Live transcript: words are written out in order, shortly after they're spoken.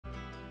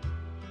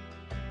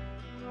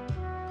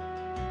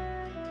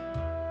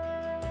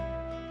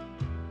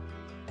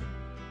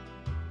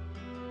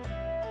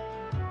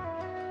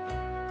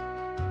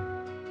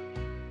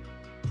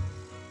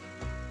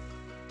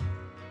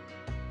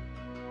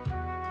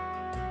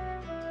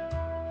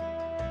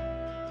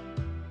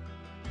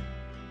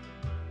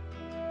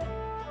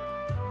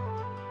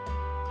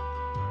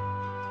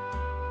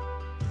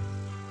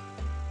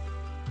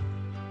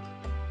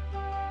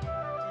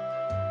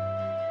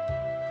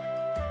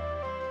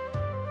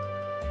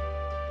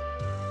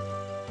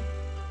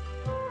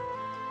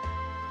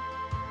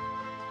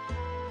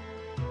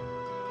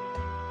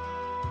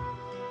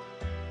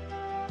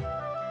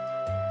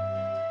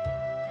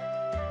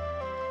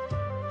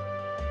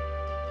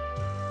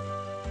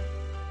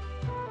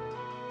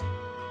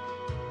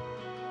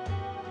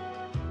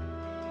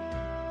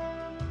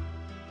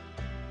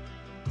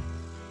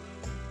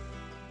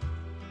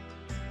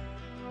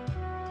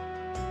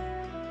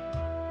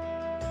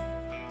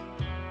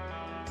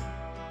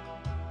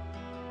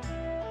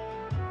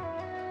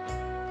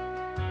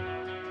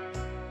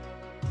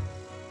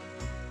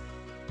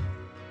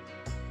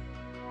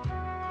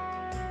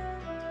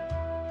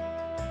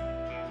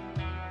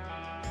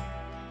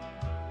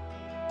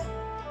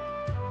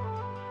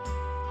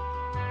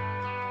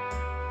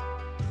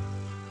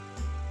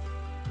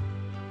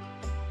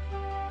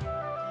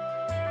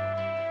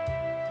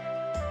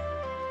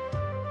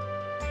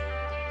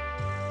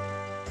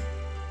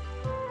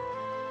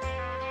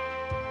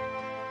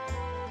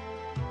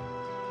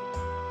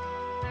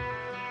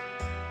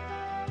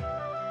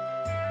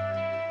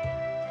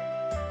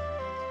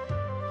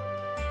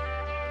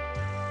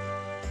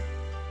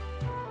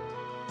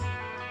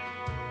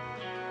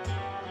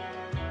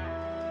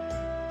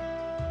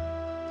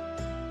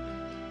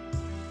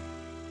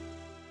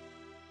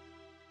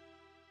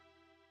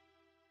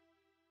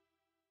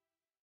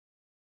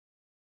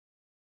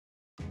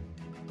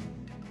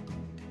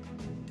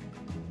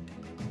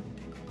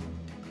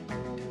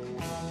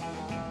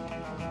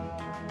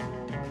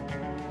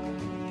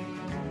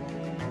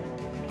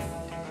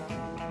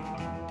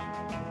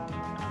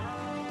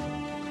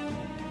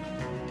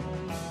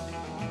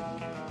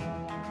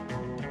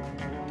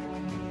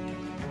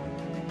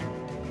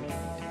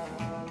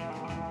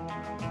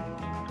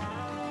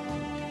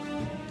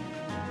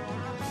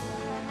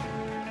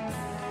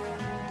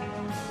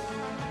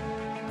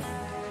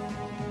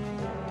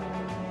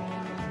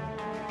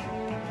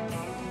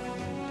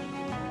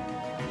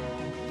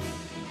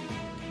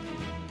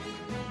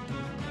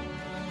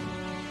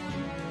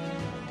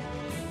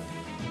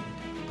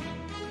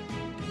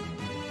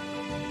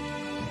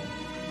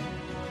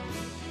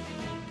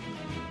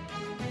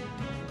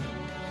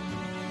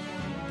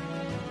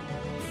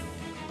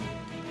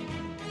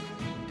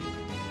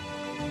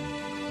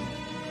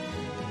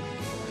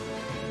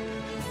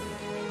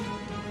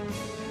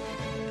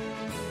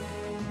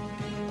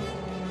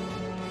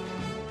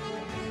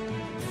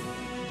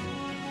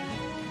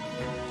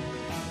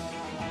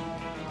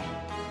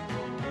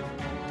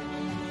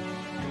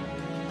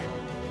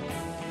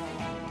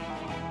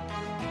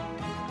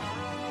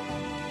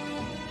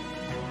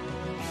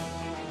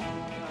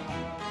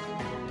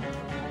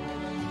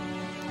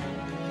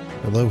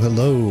Hello,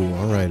 hello.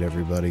 All right,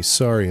 everybody.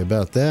 Sorry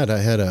about that. I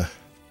had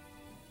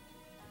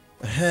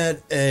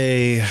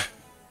a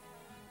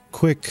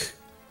quick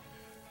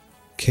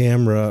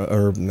camera,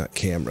 or not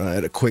camera, I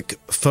had a quick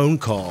phone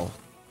call.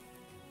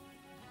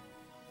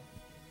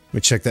 Let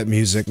me check that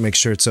music, make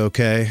sure it's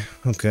okay.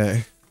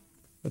 Okay.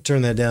 I'll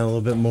turn that down a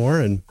little bit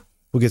more and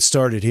we'll get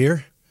started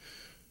here.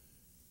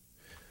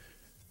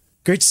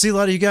 Great to see a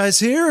lot of you guys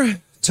here.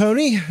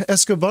 Tony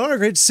Escobar,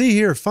 great to see you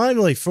here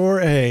finally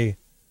for a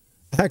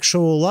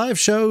actual live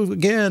show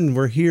again.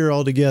 We're here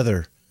all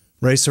together.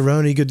 Ray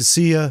Cerrone, good to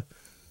see you.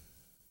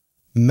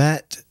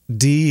 Matt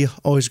D,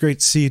 always great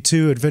to see you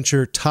too.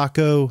 Adventure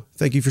Taco,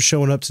 thank you for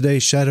showing up today.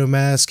 Shadow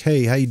Mask,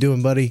 hey, how you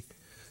doing, buddy?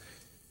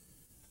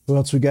 Who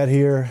else we got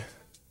here?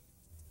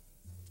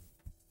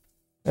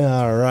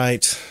 All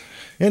right.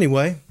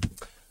 Anyway,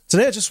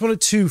 today I just wanted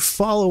to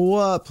follow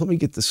up. Let me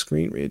get the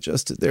screen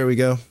readjusted. There we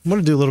go. I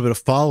want to do a little bit of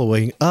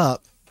following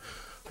up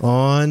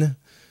on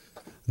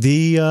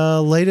the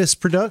latest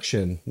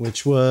production,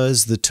 which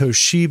was the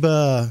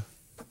Toshiba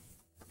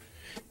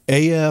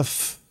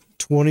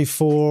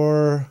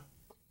AF24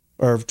 or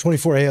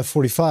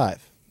 24AF45.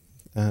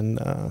 And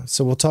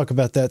so we'll talk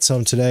about that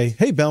some today.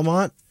 Hey,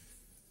 Belmont.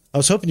 I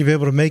was hoping you'd be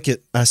able to make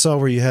it. I saw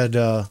where you had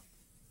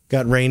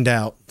got rained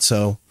out,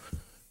 so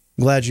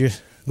glad you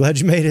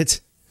made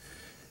it.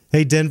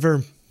 Hey,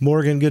 Denver,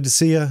 Morgan, good to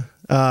see you.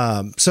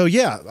 So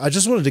yeah, I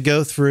just wanted to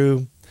go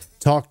through,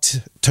 talk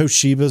to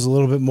Toshibas a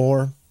little bit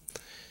more.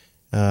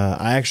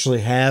 I actually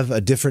have a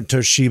different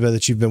Toshiba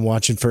that you've been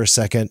watching for a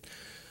second.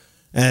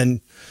 And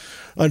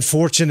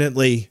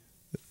unfortunately,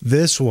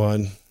 this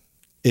one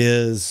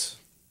is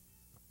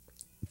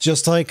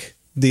just like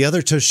the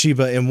other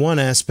Toshiba in one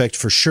aspect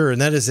for sure.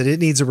 And that is that it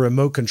needs a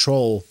remote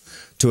control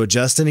to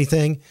adjust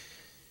anything.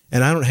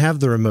 And I don't have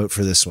the remote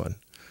for this one.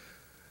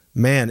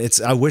 Man,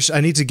 I wish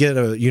I need to get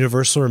a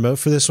universal remote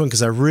for this one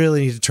because I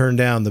really need to turn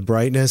down the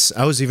brightness.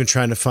 I was even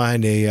trying to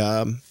find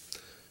a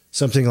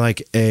something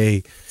like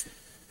a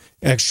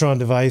Extron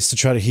device to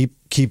try to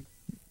keep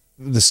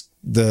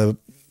the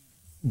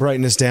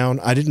brightness down.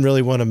 I didn't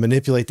really want to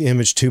manipulate the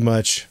image too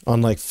much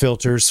on like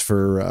filters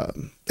for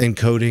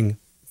encoding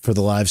for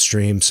the live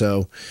stream.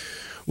 So,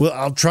 well,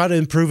 I'll try to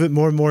improve it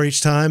more and more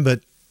each time, but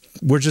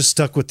we're just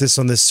stuck with this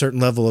on this certain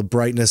level of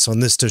brightness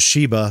on this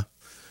Toshiba.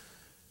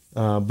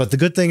 But the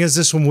good thing is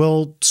this one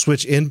will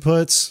switch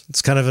inputs.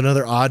 It's kind of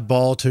another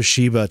oddball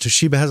Toshiba.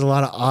 Toshiba has a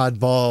lot of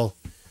oddball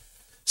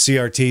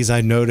CRTs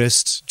I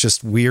noticed,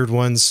 just weird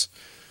ones.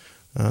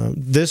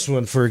 This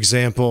one, for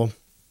example,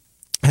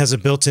 has a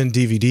built-in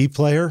DVD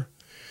player,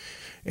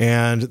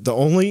 and the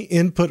only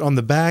input on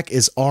the back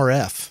is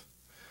RF.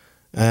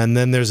 And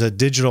then there's a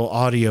digital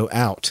audio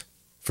out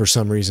for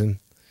some reason.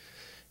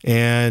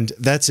 And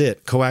that's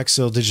it,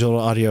 coaxial digital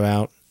audio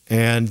out.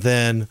 And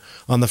then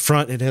on the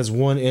front, it has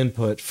one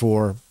input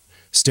for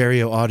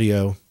stereo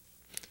audio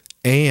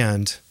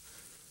and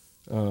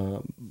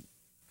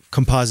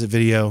composite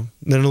video.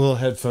 And then a little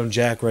headphone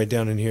jack right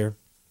down in here.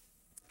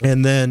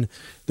 And then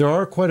there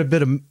are quite a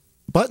bit of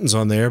buttons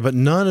on there, but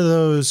none of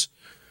those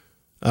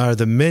are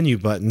the menu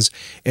buttons.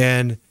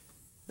 And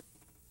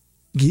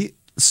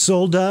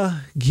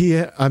Solda,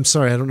 I'm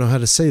sorry, I don't know how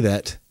to say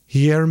that.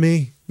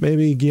 Guillermi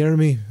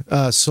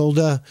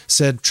Solda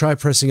said, try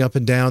pressing up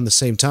and down the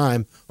same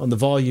time on the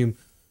volume.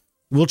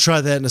 We'll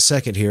try that in a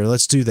second here.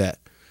 Let's do that.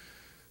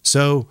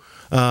 So,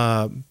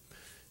 but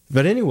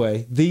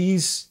anyway,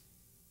 there's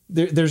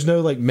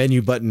no like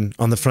menu button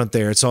on the front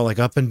there. It's all like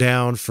up and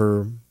down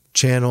for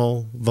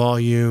channel,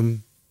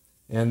 volume,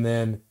 and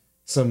then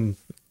some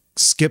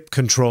skip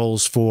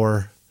controls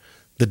for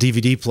the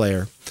DVD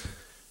player.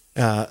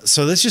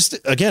 So that's just,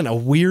 again, a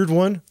weird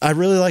one. I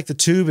really like the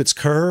tube. It's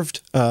curved.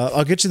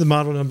 I'll get you the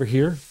model number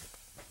here.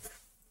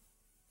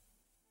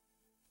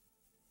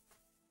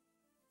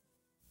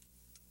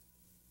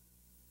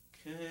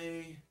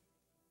 Okay.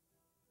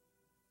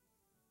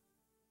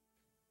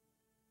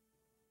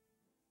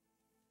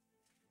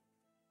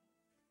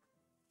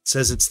 It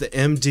says it's the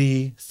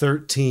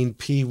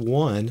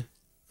MD13P1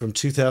 from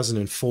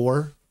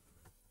 2004.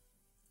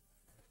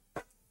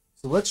 So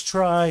let's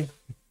try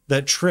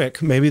that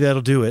trick. Maybe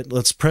that'll do it.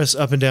 Let's press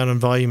up and down on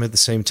volume at the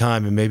same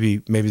time, and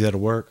maybe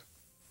that'll work.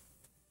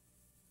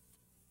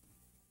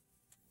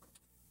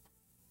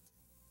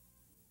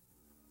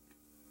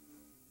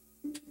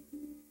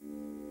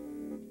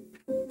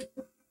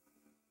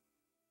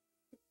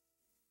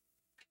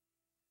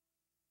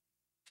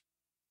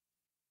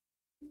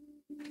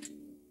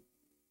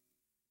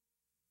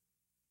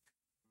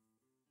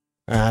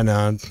 I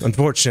know,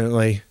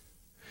 unfortunately.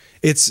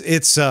 It's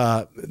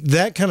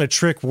that kind of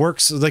trick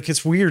works. Like,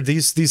 it's weird.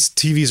 These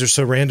TVs are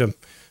so random.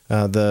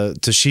 The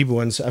Toshiba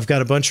ones. I've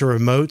got a bunch of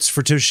remotes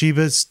for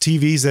Toshiba's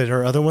TVs that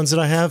are other ones that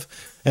I have,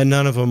 and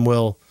none of them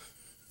will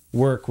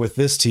work with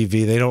this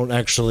TV. They don't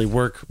actually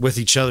work with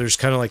each other. It's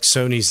kind of like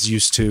Sony's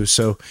used to.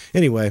 So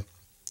anyway,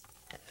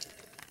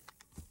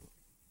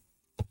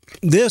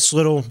 this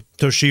little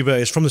Toshiba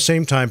is from the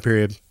same time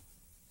period,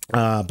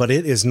 but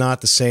it is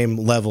not the same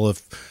level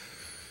of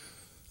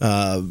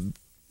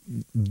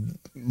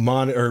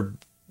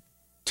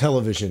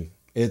television.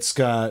 It's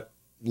got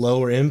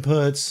lower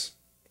inputs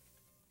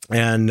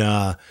and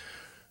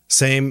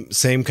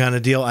same kind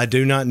of deal. I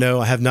do not know.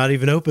 I have not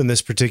even opened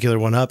this particular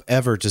one up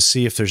ever to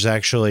see if there's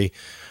actually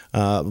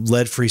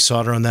lead-free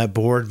solder on that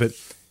board. But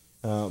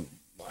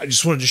I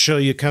just wanted to show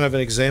you kind of an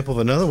example of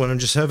another one and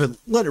just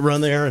let it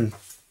run there. And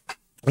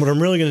what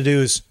I'm really going to do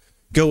is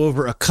go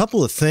over a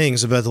couple of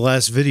things about the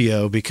last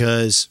video,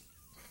 because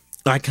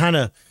I kind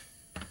of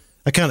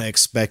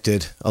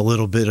expected a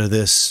little bit of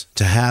this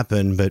to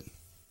happen, but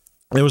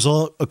there was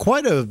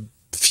quite a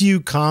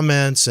few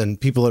comments and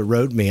people that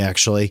wrote me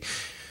actually,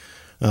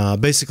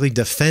 basically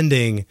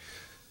defending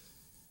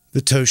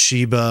the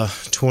Toshiba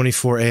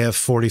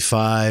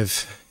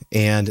 24AF45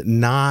 and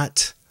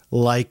not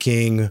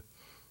liking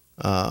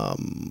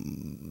the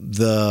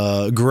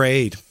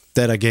grade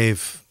that I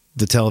gave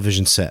the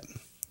television set.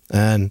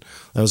 And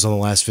that was on the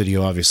last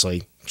video,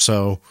 obviously.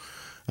 So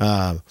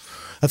I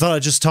thought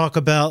I'd just talk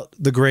about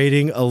the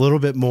grading a little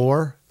bit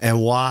more and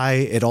why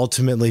it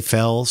ultimately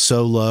fell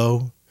so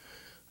low.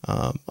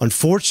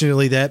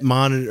 Unfortunately, that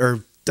monitor,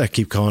 I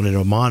keep calling it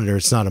a monitor.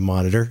 It's not a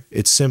monitor.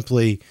 It's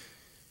simply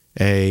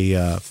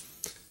a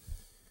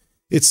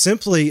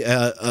consumer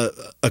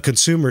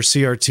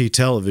CRT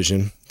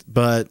television.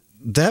 But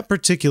that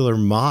particular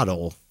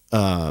model,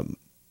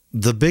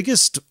 the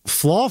biggest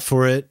flaw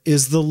for it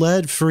is the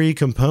lead-free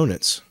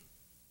components.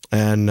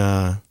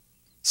 And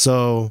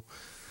so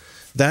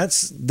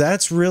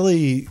that's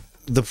really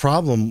the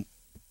problem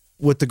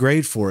with the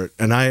grade for it.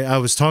 And I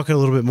was talking a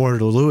little bit more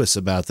to Lewis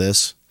about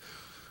this,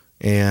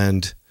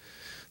 and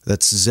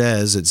that's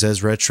Zez at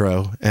Zez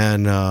Retro.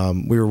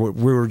 And we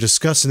were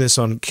discussing this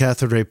on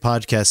Cathode Ray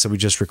podcast that we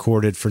just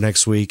recorded for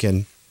next week.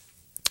 And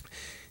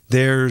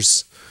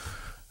there's,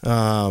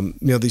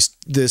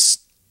 this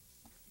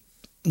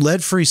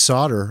lead-free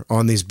solder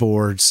on these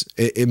boards,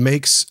 it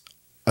makes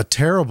a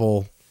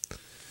terrible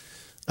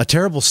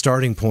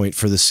starting point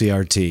for the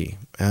CRT,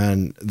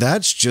 and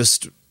that's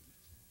just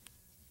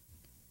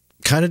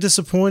kind of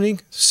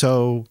disappointing.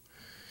 So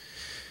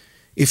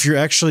if you're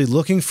actually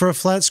looking for a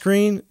flat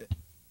screen,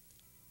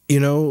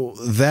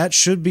 that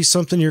should be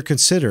something you're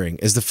considering,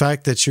 is the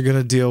fact that you're going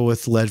to deal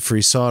with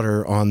lead-free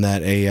solder on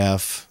that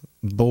AF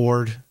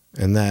board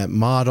and that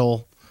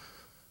model.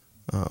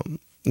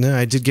 No,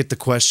 I did get the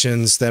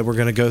questions that we're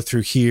going to go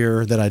through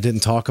here that I didn't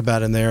talk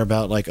about in there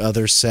about like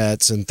other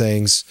sets and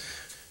things.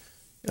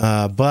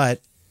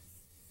 But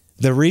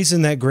the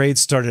reason that grade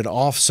started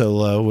off so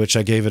low, which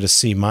I gave it a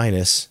C-,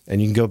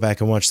 and you can go back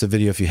and watch the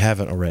video if you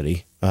haven't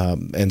already,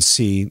 and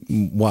see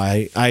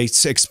why I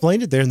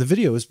explained it there in the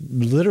video, is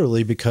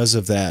literally because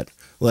of that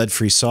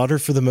lead-free solder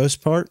for the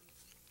most part.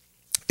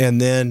 And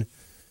then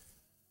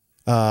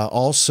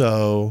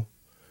also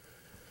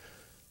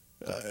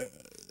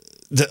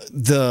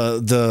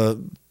the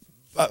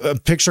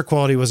picture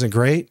quality wasn't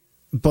great,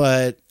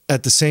 but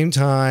at the same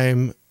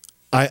time,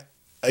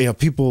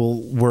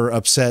 people were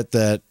upset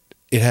that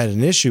it had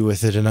an issue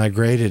with it, and I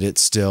graded it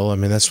still. I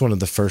mean, that's one of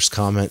the first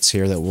comments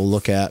here that we'll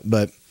look at.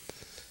 But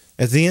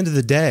at the end of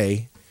the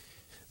day,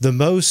 the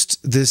most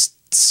this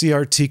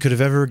CRT could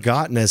have ever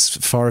gotten as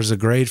far as a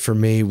grade for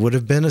me would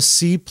have been a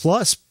C+,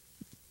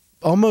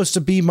 almost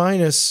a B-,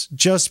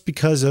 just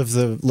because of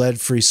the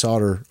lead-free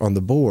solder on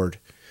the board.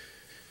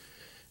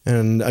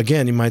 And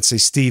again, you might say,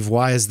 Steve,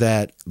 why is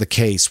that the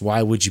case?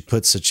 Why would you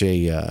put such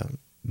a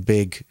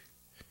big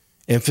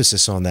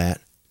emphasis on that?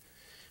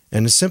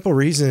 And the simple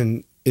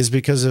reason is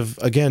because of,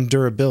 again,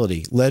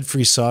 durability.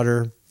 Lead-free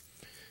solder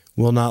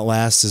will not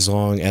last as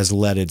long as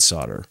leaded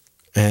solder.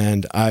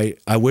 And I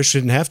wish I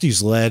didn't have to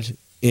use lead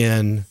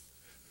in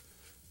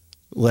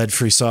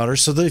lead-free solder.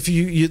 So that if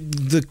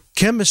the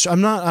chemistry,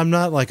 I'm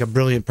not like a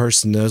brilliant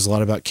person that knows a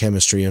lot about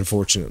chemistry,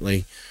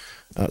 unfortunately.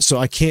 So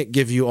I can't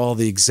give you all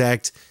the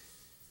exact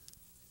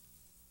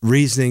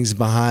reasonings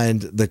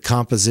behind the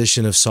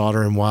composition of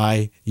solder and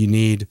why you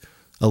need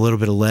a little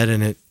bit of lead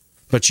in it,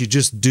 but you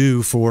just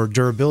do for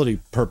durability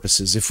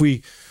purposes. If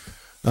we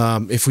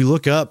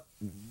look up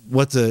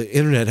what the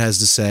internet has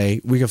to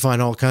say, we can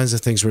find all kinds of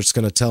things where it's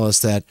going to tell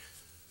us that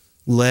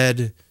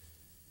lead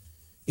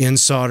in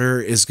solder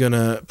is going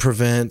to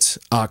prevent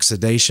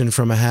oxidation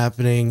from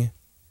happening,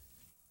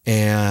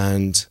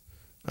 and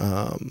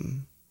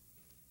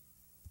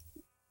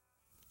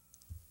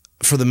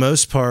for the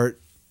most part,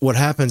 what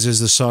happens is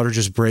the solder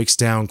just breaks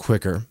down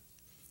quicker.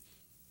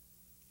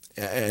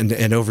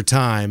 And over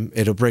time,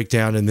 it'll break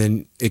down, and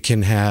then it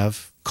can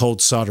have cold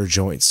solder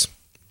joints.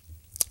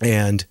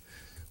 And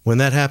when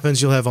that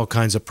happens, you'll have all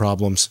kinds of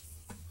problems.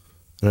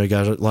 I know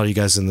a lot of you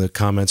guys in the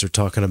comments are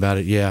talking about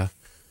it, yeah.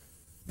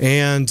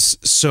 And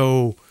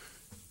so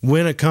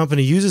when a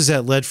company uses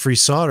that lead-free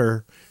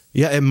solder,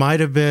 yeah, it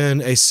might have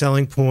been a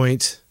selling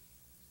point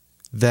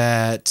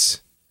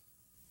that,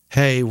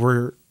 hey,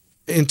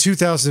 in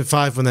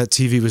 2005, when that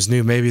TV was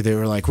new, maybe they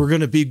were like, we're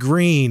going to be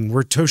green.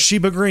 We're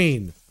Toshiba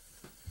green.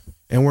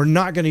 And we're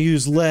not going to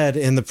use lead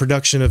in the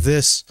production of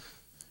this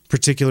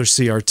particular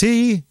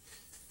CRT.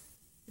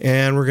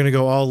 And we're going to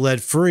go all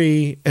lead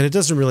free. And it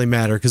doesn't really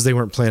matter because they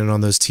weren't planning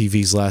on those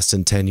TVs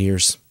lasting 10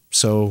 years.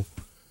 So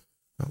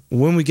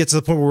when we get to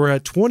the point where we're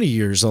at 20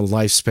 years of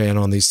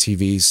lifespan on these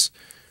TVs,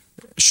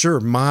 sure,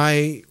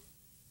 my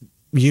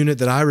unit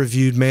that I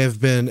reviewed may have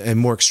been a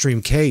more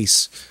extreme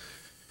case,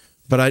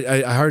 but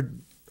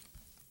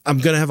I'm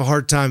going to have a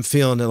hard time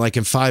feeling that like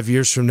in 5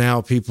 years from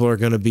now, people are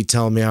going to be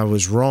telling me I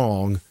was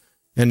wrong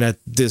and that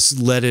this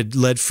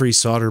lead-free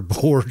solder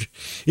board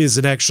is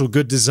an actual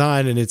good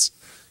design and it's,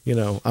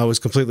 I was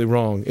completely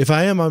wrong. If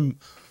I am, I'm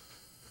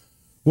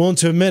willing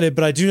to admit it,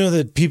 but I do know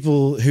that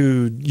people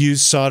who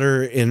use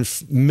solder in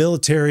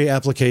military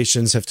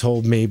applications have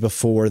told me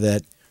before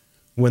that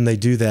when they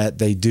do that,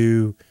 they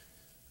do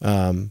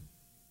have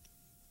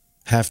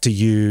to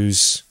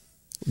use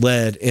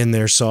lead in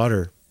their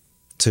solder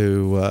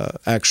to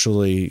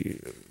actually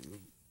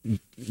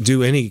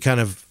do any kind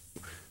of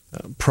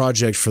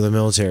project for the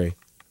military.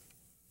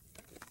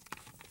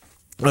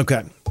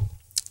 Okay.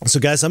 So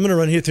guys, I'm going to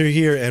run through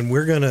here and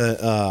we're going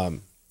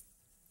to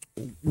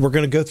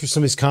go through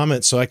some of these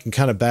comments so I can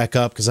kind of back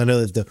up because I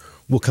know that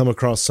we'll come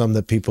across some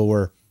that people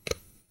were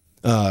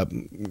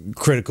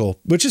critical,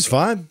 which is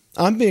fine.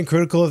 I'm being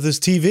critical of this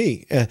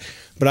TV,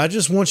 but I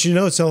just want you to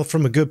know it's all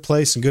from a good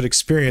place and good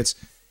experience.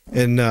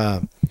 And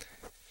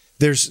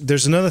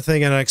there's another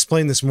thing, and I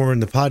explained this more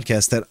in the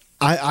podcast, that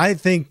I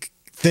think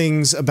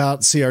things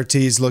about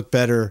CRTs look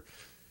better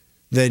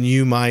than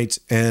you might,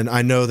 and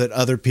I know that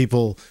other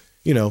people,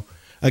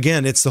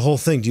 again, it's the whole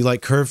thing. Do you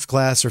like curved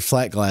glass or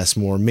flat glass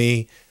more?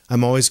 Me,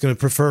 I'm always going to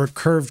prefer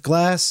curved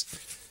glass,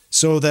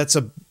 so that's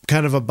a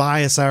kind of a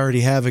bias I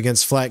already have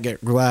against flat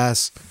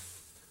glass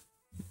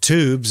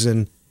tubes,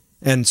 and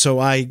so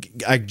I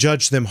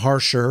judge them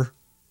harsher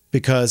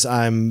because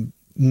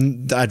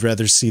I'd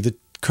rather see the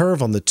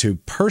curve on the tube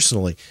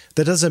personally.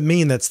 That doesn't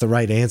mean that's the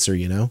right answer,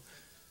 It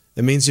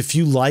means if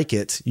you like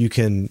it, you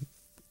can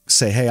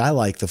say, hey, I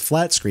like the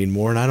flat screen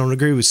more, and I don't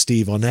agree with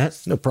Steve on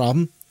that. No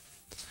problem.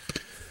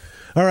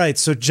 All right,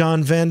 so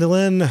John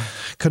Vandelin,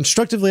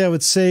 constructively, I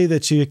would say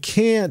that you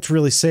can't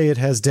really say it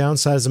has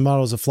downsides. The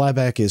model as a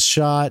flyback is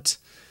shot.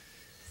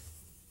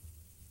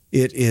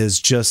 It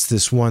is just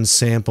this one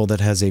sample that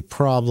has a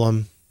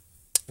problem.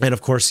 And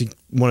of course, he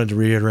wanted to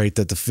reiterate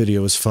that the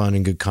video was fun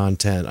and good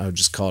content. I would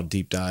just call it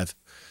deep dive.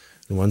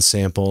 One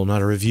sample,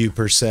 not a review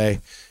per se,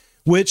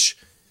 which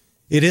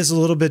it is a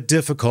little bit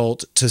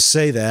difficult to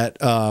say that.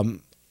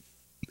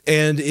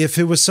 And if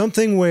it was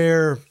something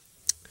where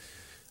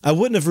I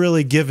wouldn't have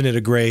really given it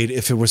a grade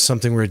if it was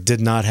something where it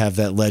did not have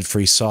that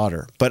lead-free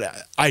solder.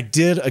 But I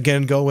did,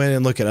 again, go in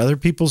and look at other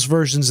people's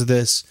versions of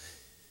this.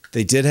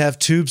 They did have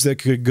tubes that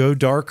could go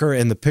darker,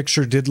 and the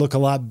picture did look a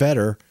lot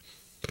better.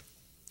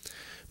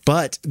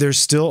 But there's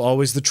still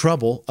always the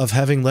trouble of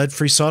having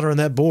lead-free solder on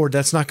that board.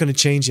 That's not going to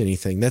change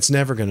anything. That's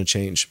never going to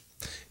change,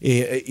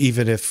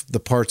 even if the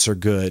parts are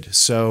good.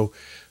 So,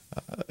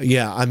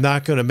 yeah, I'm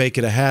not going to make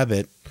it a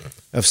habit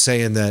of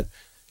saying that,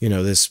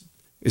 this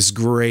is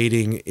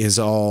grading is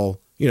all,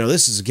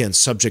 this is, again,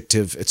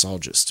 subjective. It's all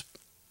just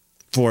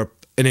for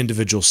an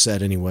individual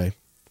set anyway.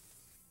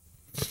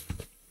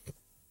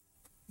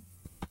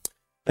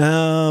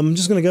 I'm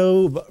just going to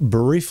go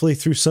briefly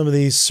through some of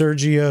these.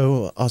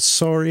 Sergio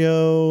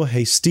Osorio.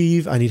 Hey,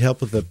 Steve, I need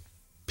help with the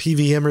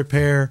PVM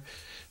repair.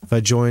 If I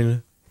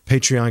join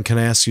Patreon, can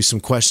I ask you some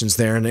questions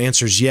there? And the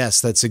answer is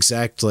yes. That's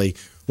exactly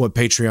what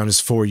Patreon is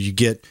for. You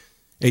get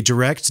a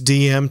direct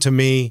DM to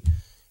me,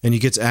 and you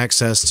get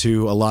access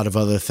to a lot of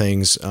other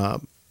things.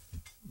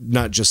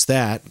 Not just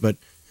that, but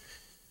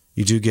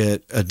you do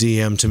get a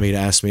DM to me to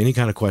ask me any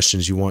kind of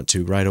questions you want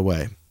to right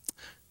away.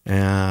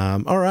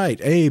 All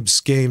right, Abe's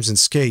Games and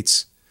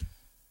Skates.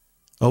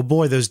 Oh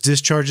boy, those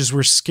discharges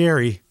were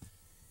scary.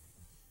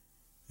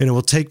 And it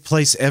will take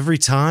place every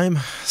time.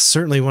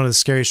 Certainly one of the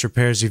scariest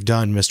repairs you've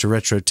done, Mr.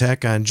 Retro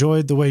Tech. I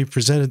enjoyed the way you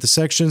presented the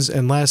sections.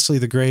 And lastly,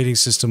 the grading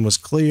system was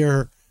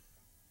clear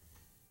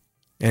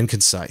and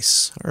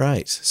concise. All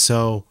right,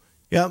 so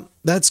yeah,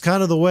 that's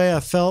kind of the way I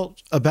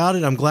felt about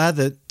it. I'm glad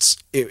that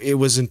it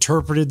was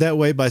interpreted that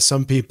way by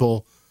some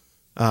people.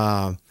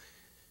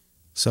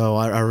 So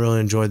I really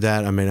enjoyed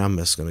that. I mean, I'm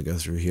just going to go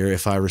through here.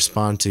 If I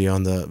respond to you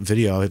on the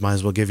video, I might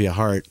as well give you a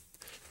heart.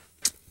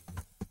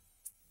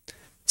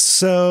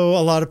 So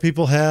a lot of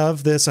people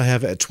have this. I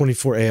have at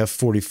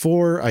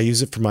 24AF44. I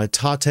use it for my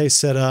Tate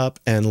setup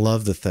and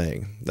love the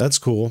thing. That's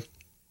cool.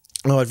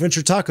 Oh,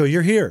 Adventure Taco,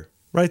 you're here.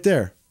 Right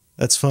there.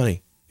 That's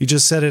funny. You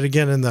just said it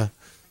again in the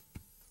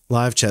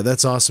live chat.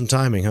 That's awesome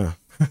timing, huh?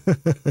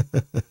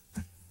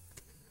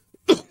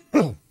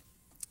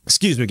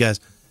 Excuse me, guys.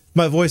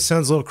 My voice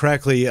sounds a little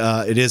crackly.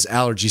 It is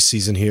allergy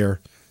season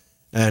here.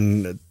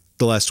 And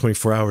the last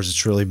 24 hours,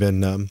 it's really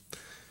been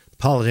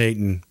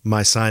pollinating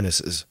my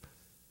sinuses.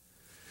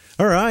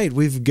 All right,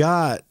 we've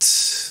got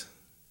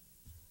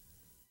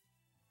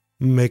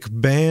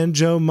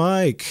McBanjo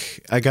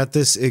Mike. I got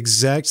this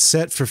exact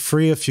set for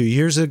free a few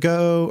years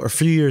ago, or a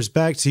few years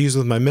back, to use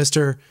with my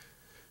Mister,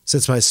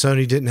 since my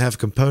Sony didn't have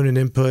component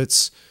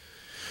inputs.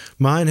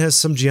 Mine has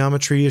some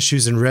geometry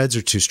issues and reds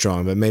are too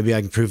strong, but maybe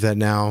I can prove that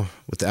now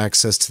with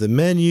access to the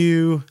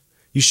menu.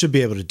 You should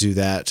be able to do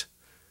that.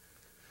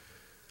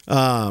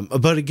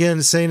 But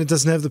again, saying it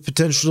doesn't have the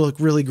potential to look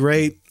really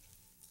great,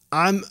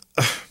 I'm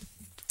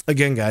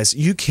again, guys,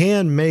 you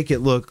can make it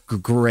look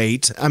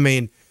great. I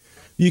mean,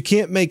 you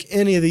can't make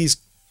any of these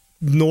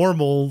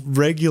normal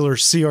regular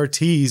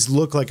CRTs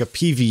look like a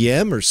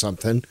PVM or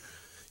something.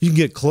 You can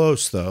get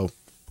close though.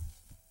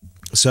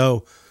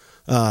 So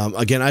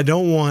again, I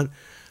don't want,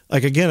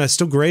 like, again, I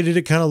still graded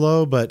it kind of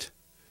low, but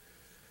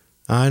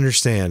I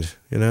understand,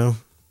 you know.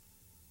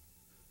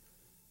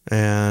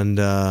 And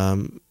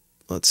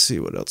let's see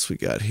what else we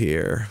got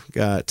here.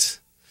 This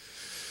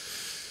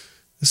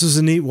was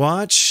a neat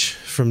watch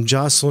from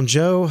Jocelyn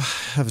Joe.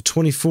 I have a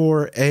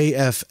 24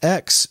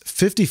 AFX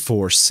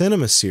 54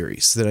 Cinema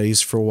series that I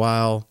used for a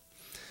while.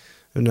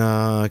 And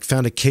I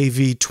found a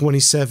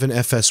KV27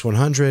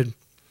 FS100.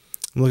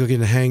 I'm looking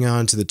to hang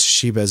on to the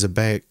Toshiba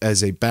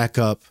as a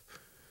backup.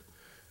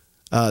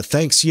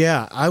 Thanks.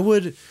 Yeah, I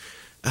would,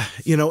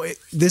 you know,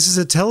 this is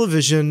a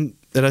television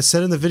that I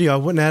said in the video, I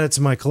wouldn't add it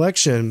to my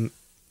collection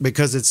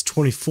because it's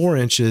 24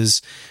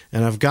 inches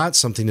and I've got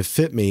something to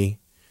fit me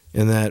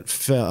in that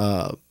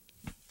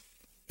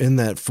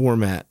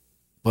format.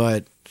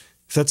 But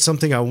if that's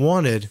something I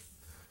wanted,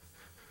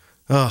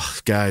 oh,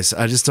 guys,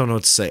 I just don't know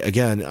what to say.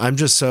 Again, I'm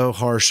just so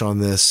harsh on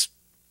this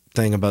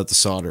thing about the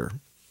solder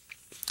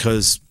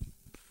because,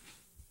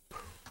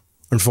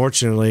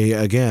 unfortunately,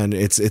 again,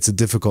 it's a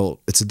difficult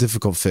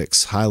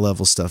fix. High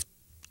level stuff.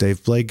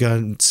 Dave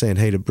Blakegun saying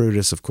hey to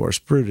Brutus. Of course,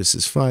 Brutus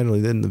is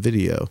finally in the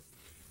video.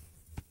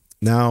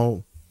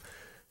 Now,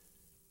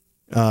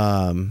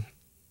 someone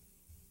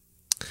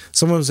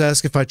was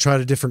asked if I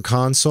tried a different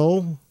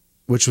console,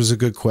 which was a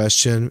good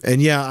question.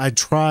 And yeah, I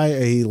try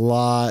a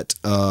lot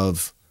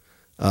of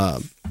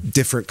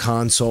different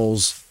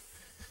consoles,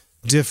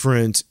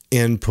 different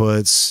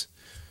inputs.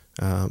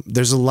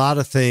 There's a lot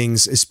of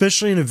things,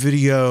 especially in a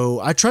video.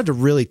 I tried to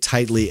really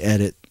tightly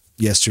edit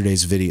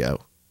yesterday's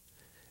video.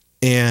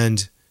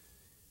 And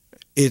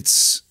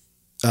it's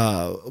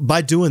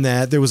by doing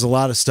that, there was a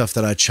lot of stuff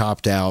that I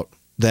chopped out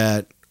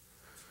that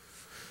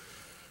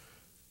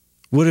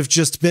would have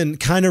just been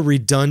kind of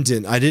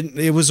redundant.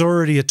 It was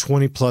already a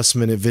 20+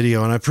 minute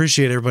video, and I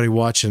appreciate everybody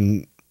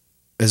watching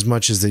as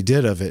much as they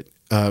did of it.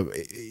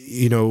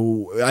 You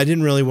know, I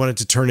didn't really want it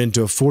to turn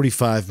into a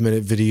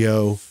 45-minute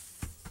video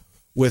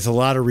with a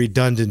lot of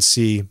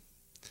redundancy.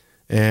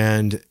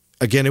 And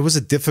again, it was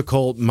a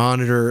difficult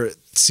monitor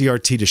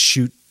CRT to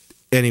shoot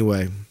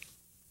anyway.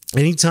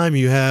 Anytime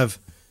you have,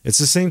 it's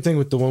the same thing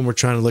with the one we're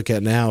trying to look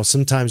at now.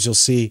 Sometimes you'll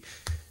see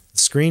the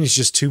screen is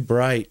just too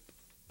bright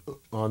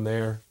on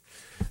there,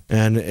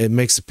 and it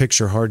makes the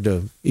picture hard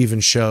to even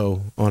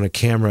show on a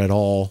camera at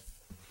all.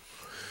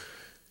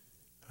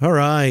 All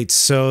right,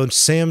 so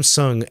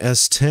Samsung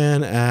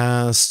S10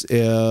 asked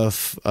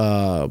if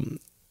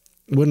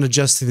wouldn't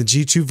adjusting the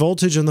G2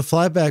 voltage on the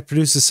flyback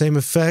produce the same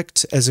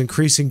effect as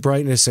increasing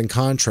brightness and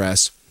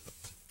contrast?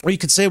 Or you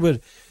could say it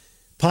would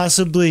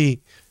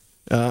possibly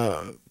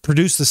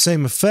produce the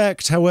same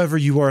effect. However,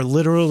 you are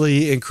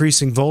literally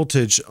increasing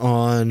voltage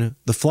on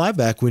the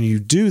flyback when you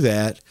do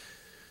that.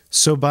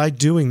 So by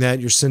doing that,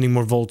 you're sending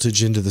more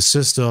voltage into the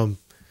system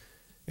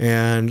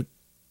and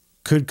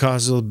could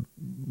cause a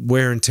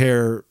wear and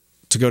tear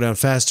to go down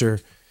faster.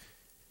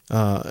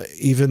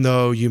 Even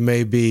though you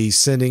may be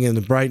sending in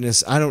the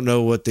brightness, I don't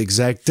know what the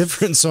exact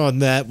difference on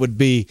that would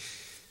be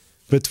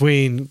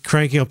between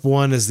cranking up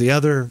one as the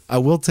other. I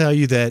will tell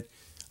you that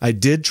I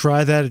did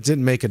try that. It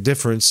didn't make a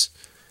difference.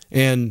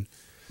 And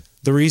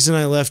the reason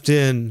I left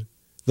in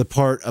the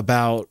part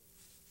about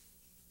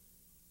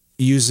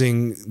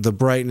using the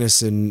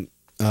brightness and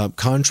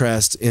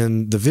contrast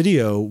in the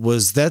video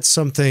was that's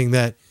something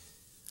that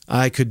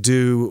I could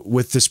do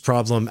with this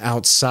problem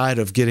outside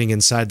of getting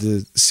inside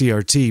the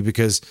CRT,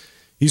 because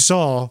you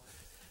saw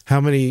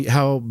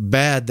how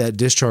bad that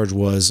discharge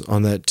was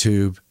on that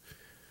tube.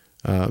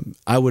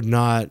 I would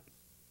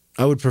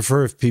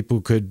prefer if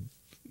people could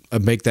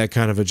make that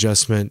kind of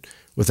adjustment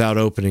without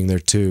opening their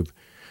tube.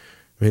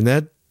 I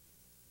mean,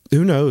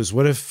 who knows?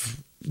 What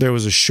if there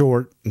was a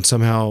short and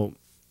somehow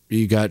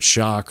you got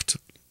shocked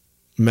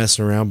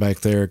messing around back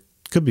there?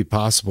 Could be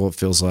possible, it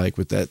feels like,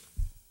 with that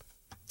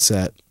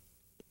set.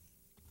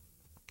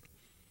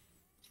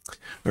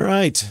 All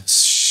right.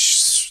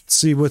 Let's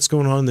see what's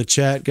going on in the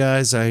chat,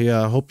 guys. I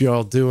hope you're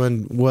all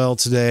doing well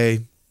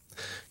today.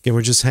 Again,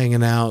 we're just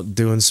hanging out,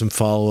 doing some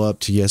follow-up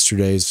to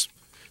yesterday's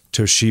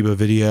Toshiba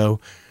video.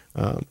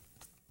 I'm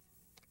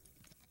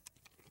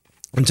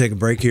going to take a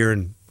break here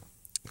and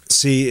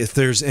see if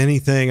there's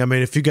anything. I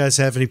mean, if you guys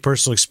have any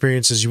personal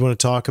experiences you want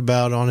to talk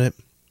about on it.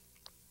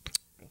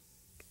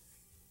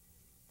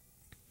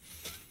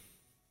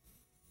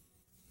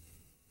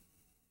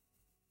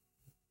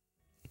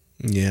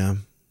 Yeah.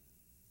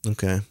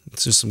 Okay.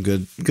 It's just some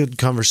good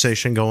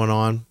conversation going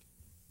on.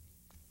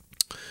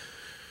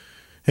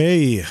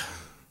 Hey,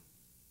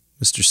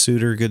 Mr.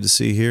 Suter, good to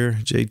see you here.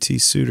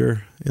 JT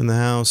Suter in the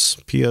house.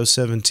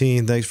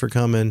 PO17, thanks for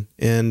coming.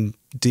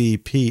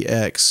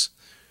 NDPX.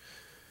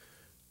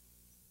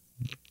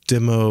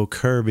 Demo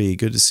Kirby,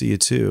 good to see you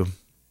too.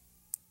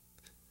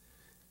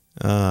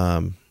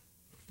 So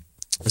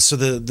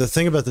the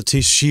thing about the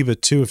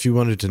Toshiba too, if you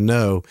wanted to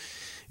know,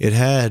 it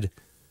had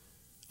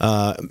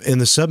In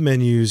the sub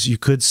menus, you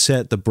could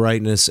set the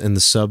brightness and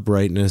the sub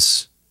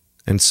brightness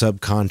and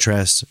sub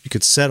contrast. You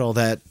could set all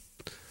that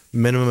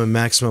minimum and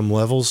maximum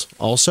levels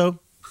also.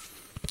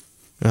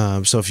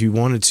 So if you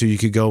wanted to, you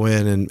could go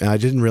in, and I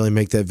didn't really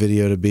make that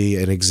video to be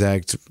an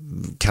exact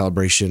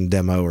calibration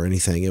demo or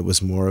anything. It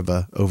was more of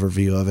a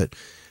overview of it.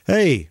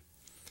 Hey,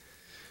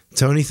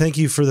 Tony,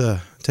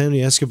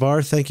 Tony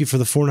Escobar, thank you for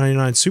the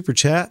 $4.99 super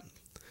chat.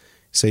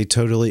 Say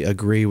totally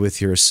agree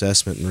with your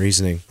assessment and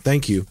reasoning.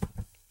 Thank you.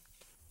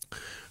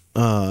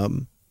 I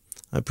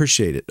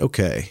appreciate it.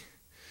 Okay.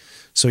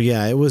 So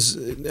yeah, it was,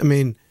 I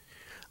mean,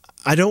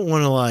 I don't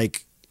want to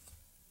like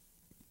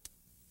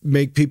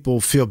make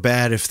people feel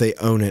bad if they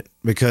own it,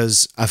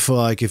 because I feel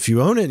like if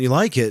you own it and you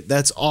like it,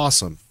 that's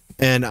awesome.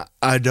 And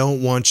I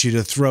don't want you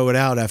to throw it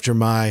out after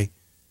my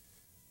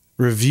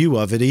review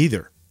of it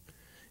either,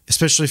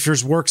 especially if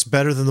yours works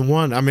better than the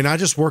one. I mean, I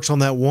just worked on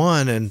that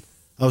one, and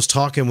I was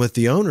talking with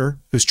the owner,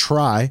 who's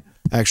Try,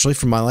 actually,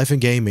 from My Life in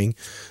Gaming.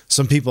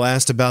 Some people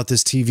asked about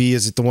this TV.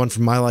 Is it the one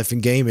from My Life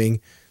in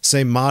Gaming?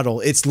 Same model.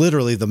 It's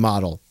literally the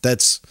model.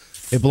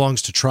 It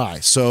belongs to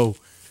Try. So,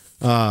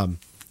 I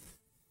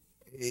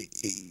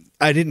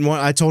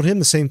told him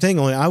the same thing,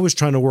 only I was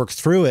trying to work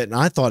through it and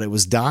I thought it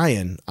was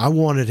dying. I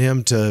wanted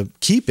him to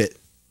keep it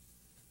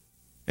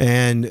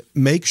and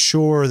make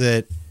sure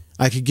that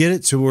I could get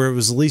it to where it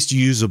was at least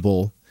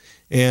usable.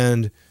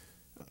 And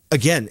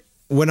again,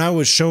 when I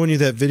was showing you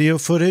that video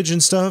footage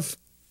and stuff,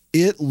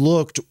 it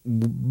looked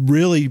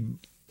really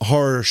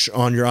harsh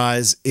on your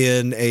eyes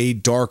in a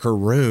darker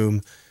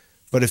room.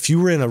 But if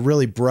you were in a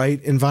really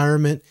bright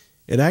environment,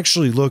 it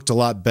actually looked a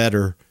lot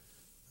better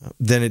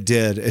than it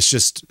did. It's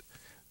just,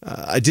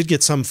 I did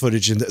get some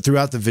footage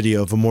throughout the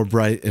video of a more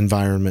bright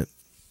environment.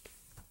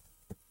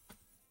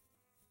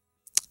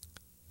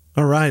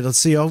 All right, let's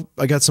see. Oh,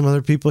 I got some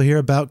other people here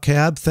about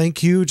Cab.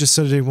 Thank you. Just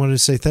said I wanted to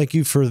say thank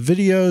you for the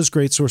videos.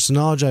 Great source of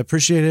knowledge. I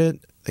appreciate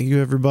it. Thank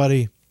you,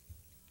 everybody.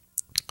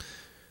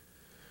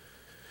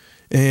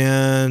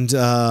 And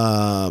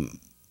so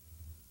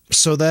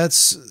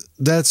that's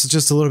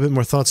just a little bit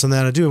more thoughts on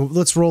that.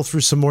 Let's roll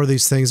through some more of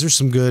these things. There's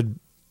some good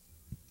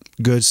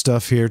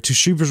stuff here.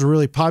 Toshibas were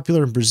really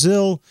popular in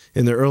Brazil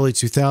in the early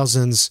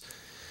 2000s.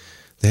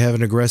 They have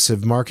an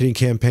aggressive marketing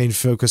campaign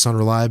focused on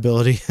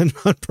reliability and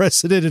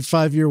unprecedented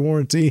 5-year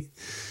warranty.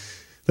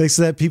 Thanks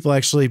to that, people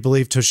actually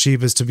believe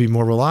Toshiba's to be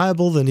more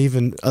reliable than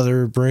even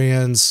other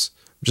brands.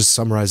 I'm just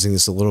summarizing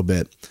this a little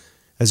bit.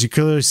 As you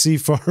clearly see,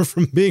 far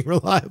from being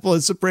reliable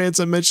as the brands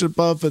I mentioned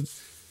above, but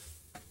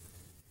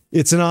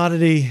it's an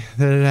oddity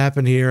that it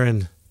happened here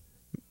and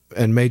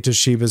made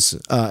Toshiba's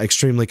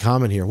extremely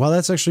common here. Wow,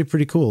 that's actually a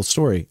pretty cool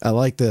story. I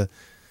like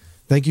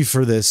thank you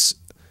for this.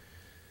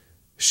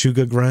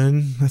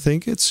 Shugagarin, I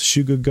think it's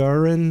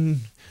Shugagarin,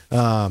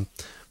 a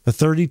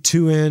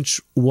 32-inch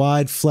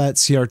wide flat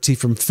CRT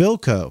from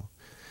Philco.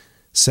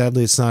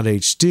 Sadly, it's not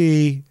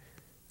HD.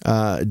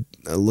 It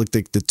looked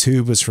like the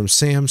tube was from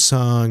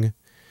Samsung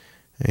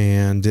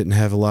and didn't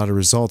have a lot of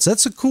results.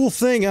 That's a cool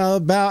thing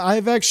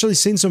I've actually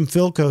seen some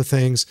Philco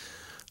things,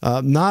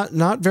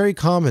 not very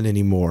common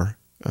anymore.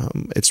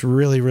 It's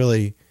really,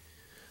 really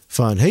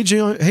fun. Hey,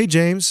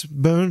 James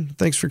Boone,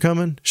 thanks for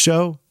coming.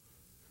 Show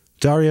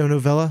Dario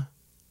Novella.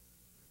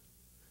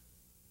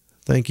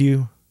 Thank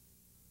you.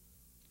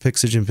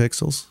 Pixage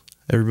Pixels,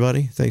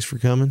 everybody. Thanks for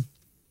coming.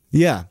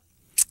 Yeah.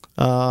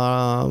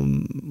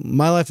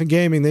 My Life in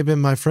Gaming, they've been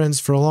my friends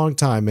for a long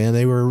time, man.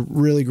 They were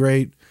really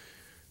great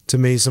to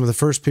me. Some of the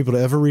first people to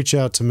ever reach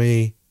out to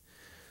me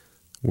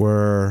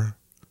were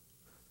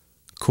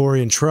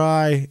Corey and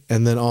Try,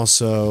 and then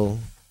also,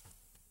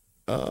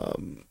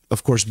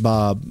 of course,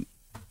 Bob.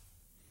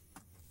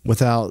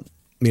 Without,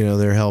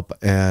 their help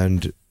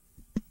and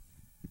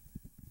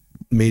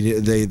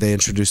they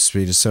introduced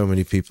me to so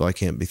many people. I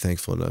can't be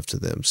thankful enough to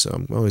them. So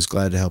I'm always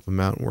glad to help them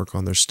out and work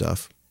on their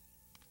stuff.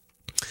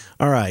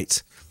 All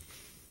right.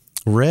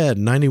 Red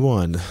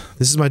 91.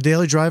 This is my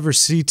daily driver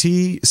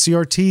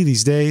CRT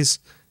these days.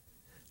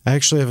 I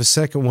actually have a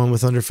second one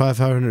with under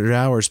 500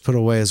 hours put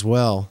away as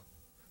well.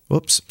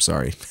 Whoops.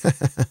 Sorry.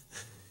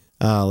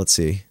 Let's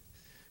see.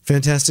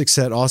 Fantastic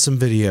set. Awesome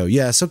video.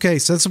 Yes. Okay.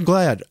 So I'm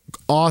glad.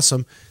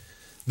 Awesome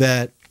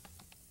that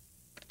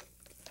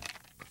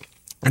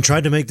I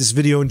tried to make this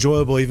video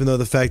enjoyable, even though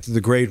the fact that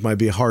the grade might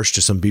be harsh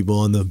to some people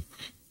on the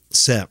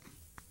set.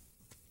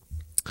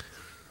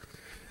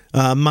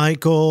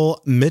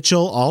 Michael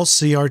Mitchell, all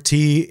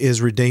CRT is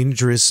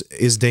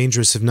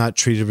dangerous if not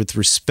treated with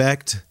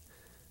respect.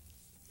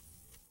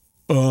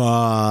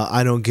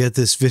 I don't get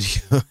this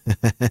video.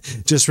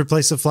 Just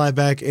replace the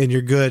flyback and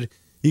you're good.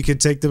 You can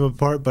take them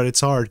apart, but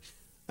it's hard.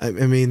 I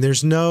mean,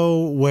 there's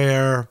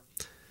nowhere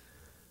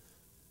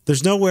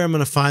I'm going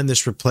to find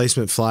this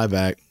replacement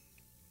flyback.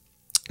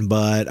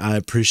 But I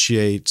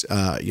appreciate,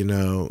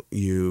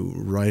 you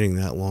writing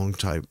that long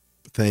type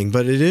thing.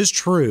 But it is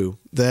true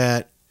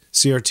that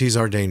CRTs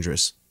are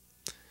dangerous.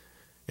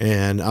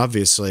 And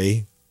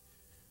obviously,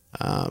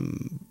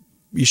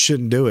 you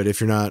shouldn't do it if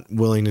you're not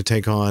willing to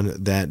take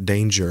on that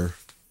danger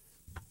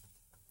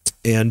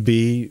and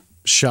be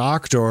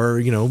shocked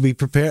or, be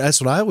prepared.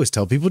 That's what I always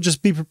tell people.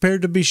 Just be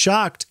prepared to be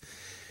shocked.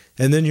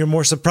 And then you're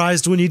more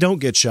surprised when you don't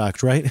get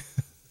shocked, right?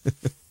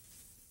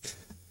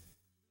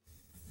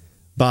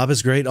 Bob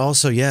is great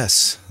also.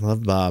 Yes,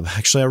 love Bob.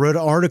 Actually, I wrote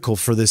an article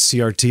for this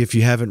CRT. If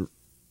you haven't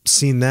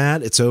seen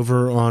that, it's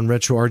over on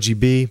Retro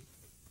RGB.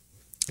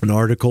 An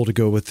article to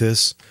go with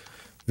this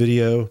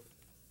video.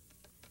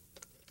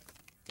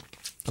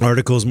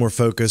 Article is more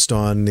focused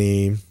on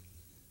the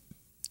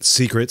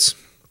secrets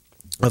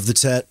of the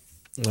TET,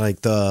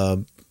 like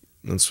that's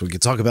what we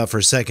could talk about for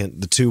a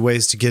second, the 2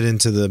 ways to get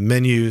into the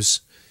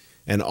menus,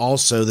 and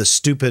also the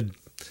stupid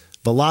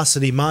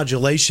velocity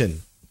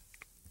modulation.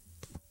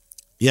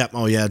 Yep.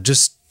 Oh yeah.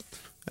 Just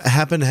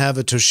happen to have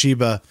a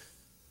Toshiba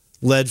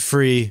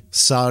lead-free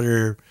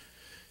solder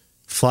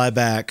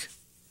flyback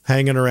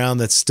hanging around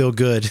that's still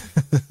good.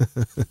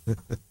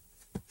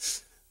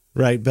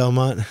 Right,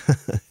 Belmont?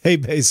 Hey,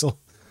 Basil.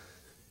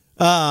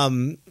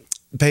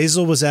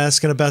 Basil was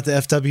asking about the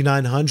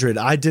FW900.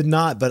 I did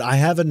not, but I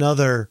have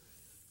another.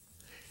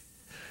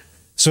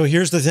 So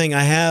here's the thing.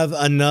 I have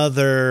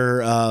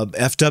another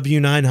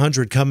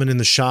FW900 coming in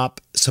the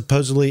shop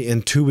supposedly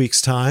in 2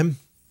 weeks' time.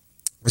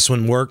 This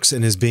one works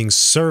and is being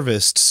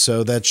serviced,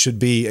 so that should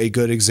be a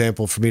good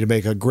example for me to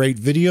make a great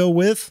video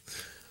with.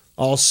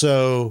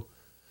 Also,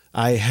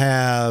 I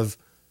have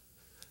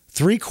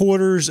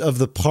 3/4 of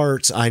the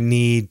parts I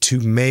need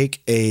to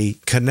make a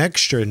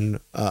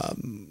connection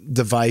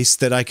device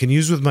that I can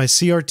use with my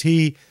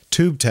CRT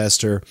tube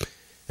tester,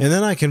 and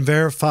then I can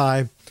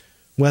verify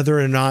whether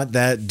or not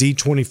that the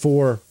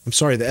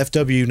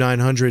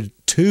FW900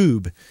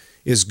 tube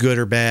is good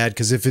or bad,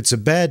 because if it's a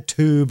bad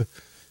tube,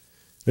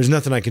 there's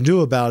nothing I can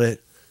do about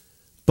it.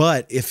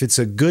 But if it's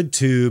a good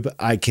tube,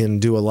 I can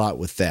do a lot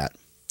with that.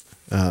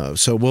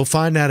 So we'll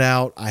find that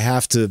out. I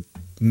have to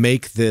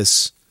make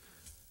this.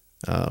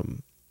 I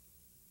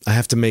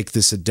have to make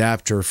this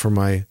adapter for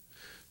my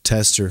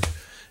tester,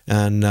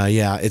 and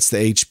yeah, it's the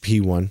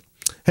HP one.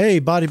 Hey,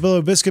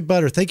 Bodybuilder Biscuit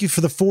Butter, thank you for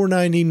the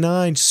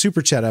 $4.99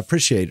 super chat. I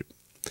appreciate it.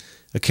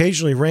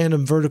 Occasionally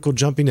random vertical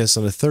jumpiness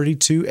on a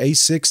 32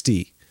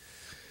 A60.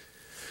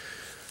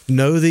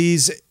 Know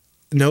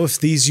if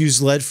these use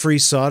lead-free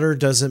solder.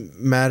 Doesn't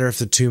matter if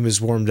the tube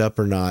is warmed up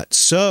or not.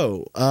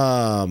 So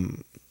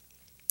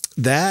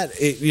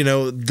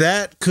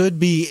that could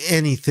be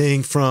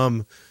anything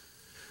from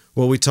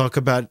what we talk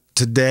about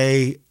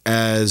today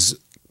as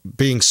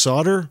being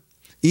solder.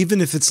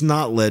 Even if it's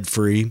not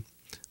lead-free,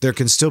 there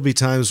can still be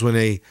times when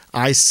a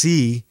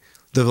IC,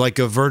 like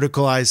a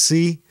vertical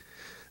IC,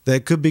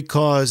 that could be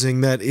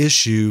causing that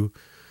issue,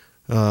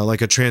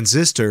 like a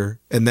transistor,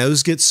 and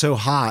those get so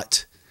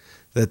hot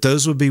that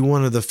those would be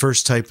one of the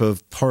first type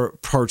of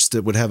parts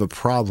that would have a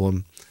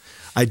problem.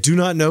 I do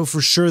not know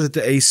for sure that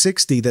the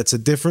A60, that's a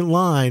different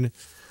line.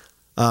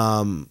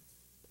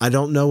 I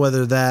don't know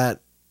whether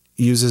that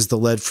uses the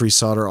lead-free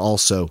solder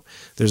also.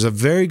 There's a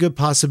very good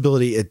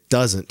possibility it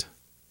doesn't.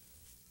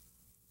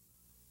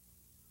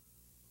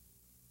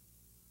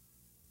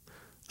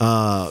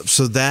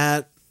 So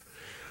that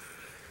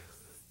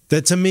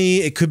to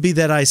me, it could be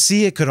that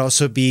IC. It could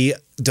also be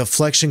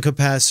deflection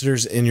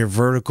capacitors in your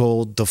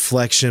vertical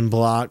deflection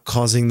block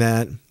causing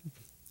that.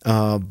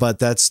 But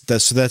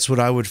that's what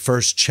I would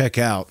first check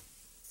out.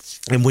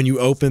 And when you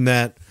open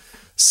that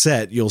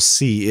set, you'll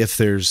see if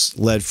there's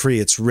lead free.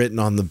 It's written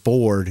on the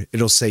board.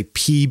 It'll say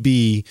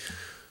PB,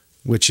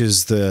 which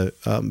is the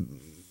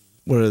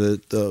what are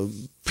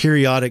the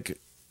periodic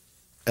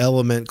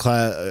element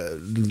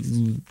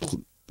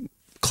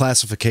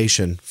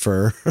classification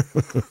for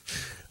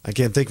I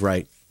can't think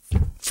right,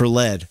 for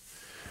lead.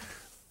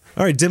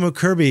 All right, Demo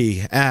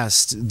Kirby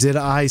asked, did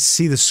I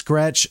see the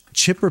scratch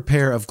chip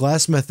repair of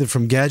Glass Method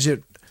from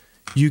Gadget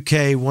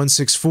UK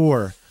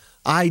 164?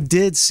 I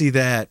did see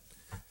that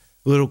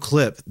little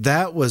clip.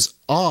 That was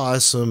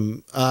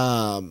awesome.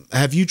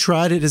 Have you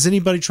tried it? Has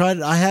anybody tried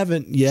it? I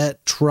haven't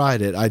yet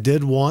tried it. I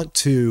did want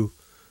to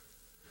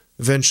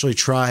eventually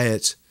try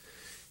it.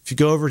 If you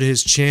go over to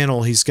his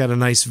channel, he's got a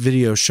nice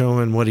video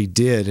showing what he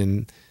did,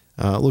 and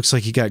it looks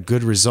like he got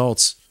good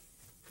results.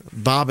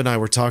 Bob and I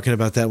were talking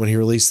about that when he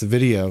released the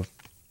video.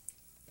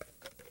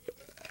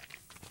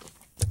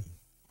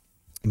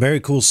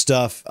 Very cool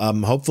stuff.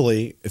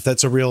 Hopefully, if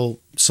that's a real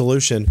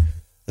solution,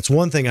 that's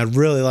one thing I'd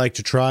really like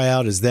to try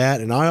out is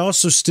that. And I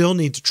also still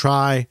need to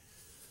try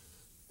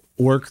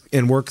work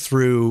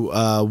through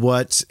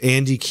what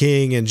Andy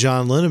King and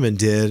John Linneman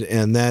did,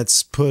 and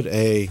that's put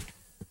a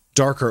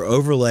darker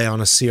overlay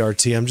on a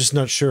CRT. I'm just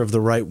not sure of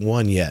the right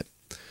one yet.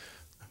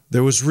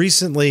 There was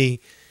recently...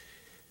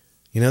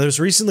 there's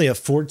recently a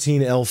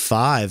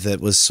 14L5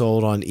 that was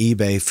sold on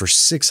eBay for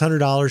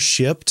 $600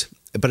 shipped,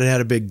 but it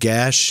had a big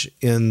gash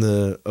in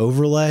the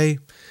overlay.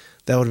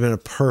 That would have been a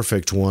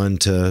perfect one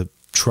to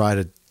try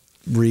to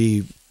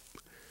redo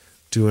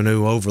a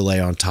new overlay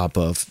on top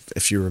of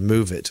if you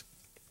remove it.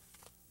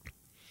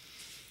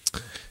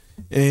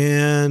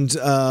 And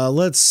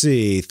let's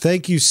see.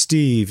 Thank you,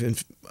 Steve.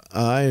 And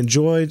I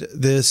enjoyed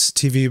this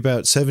TV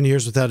about 7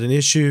 years without an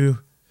issue.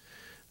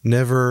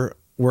 Never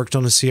worked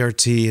on a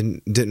CRT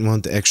and didn't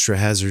want the extra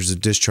hazards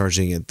of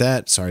discharging it.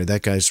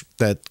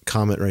 That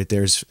comment right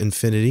there is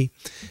infinity.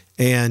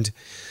 And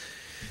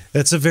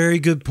that's a very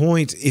good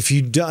point. If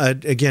you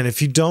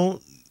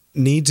don't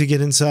need to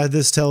get inside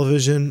this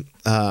television,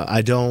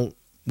 I don't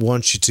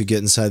want you to get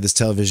inside this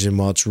television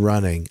while it's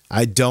running.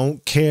 I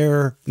don't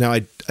care. Now,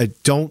 I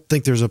don't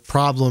think there's a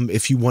problem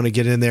if you want to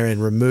get in there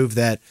and remove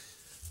that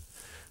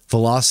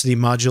velocity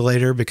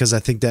modulator, because I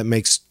think that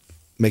makes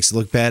it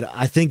look bad.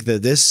 I think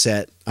that this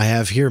set I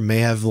have here may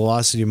have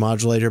velocity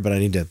modulator, but I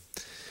need to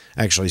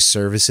actually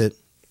service it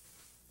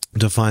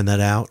to find that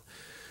out.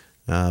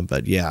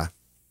 But yeah,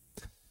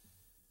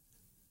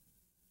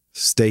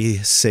 stay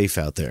safe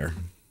out there.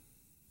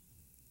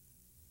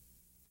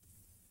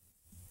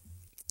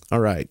 All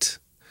right.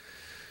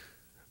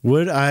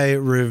 Would I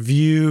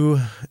review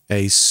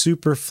a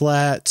super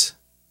flat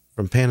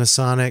from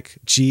Panasonic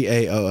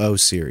GAOO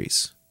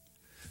series?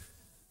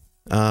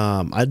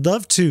 I'd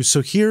love to.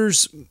 So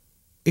here's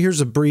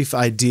a brief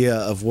idea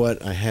of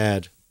what I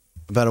had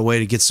about a way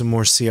to get some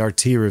more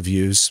CRT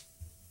reviews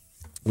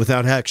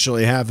without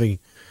actually having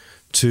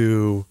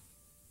to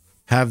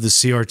have the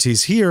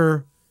CRTs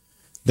here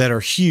that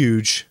are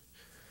huge.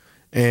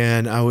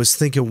 And I was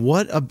thinking,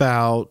 what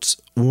about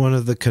one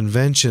of the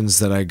conventions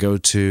that I go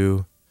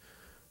to,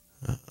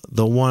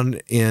 the one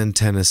in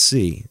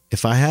Tennessee? I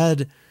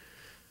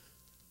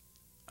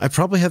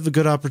probably have a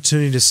good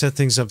opportunity to set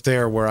things up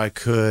there where I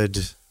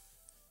could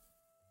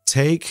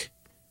take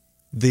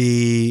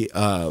the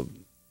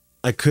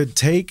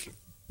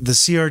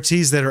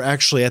CRTs that are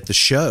actually at the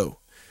show,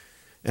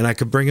 and I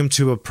could bring them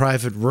to a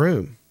private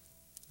room.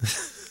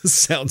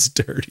 Sounds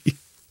dirty.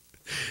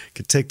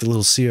 Could take the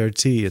little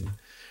CRT and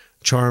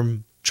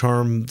charm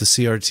the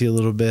CRT a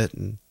little bit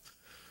and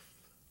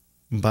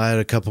buy it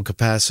a couple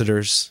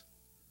capacitors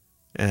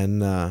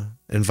and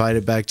invite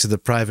it back to the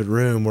private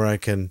room where I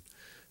can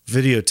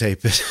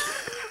videotape it.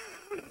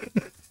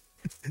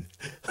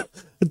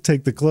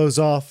 Take the clothes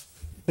off,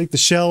 take the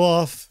shell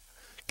off,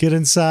 get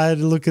inside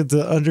and look at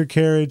the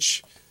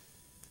undercarriage.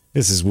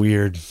 This is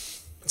weird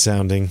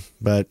sounding,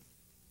 but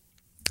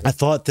I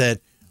thought that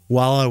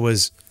while I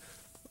was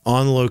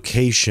on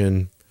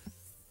location,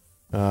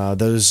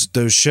 those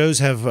shows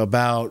have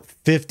about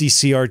 50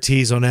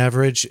 CRTs on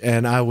average,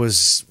 and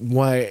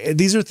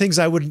these are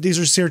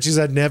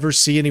CRTs I'd never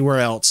see anywhere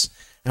else.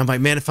 And I'm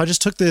like, man, if I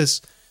just took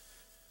this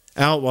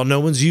out while no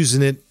one's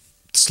using it,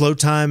 slow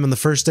time on the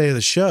first day of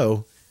the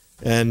show,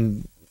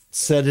 and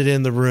set it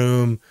in the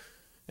room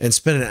and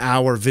spend an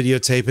hour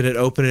videotaping it,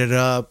 opening it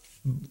up,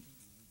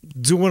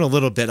 doing a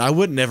little bit. I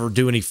wouldn't ever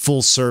do any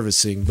full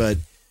servicing, but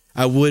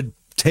I would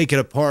take it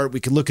apart. We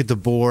could look at the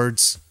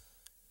boards.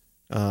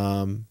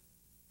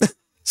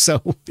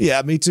 So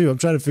yeah, me too. I'm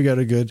trying to figure out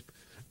a good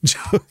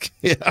joke.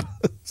 Yeah.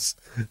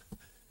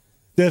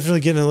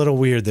 Definitely getting a little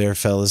weird there,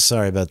 fellas.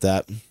 Sorry about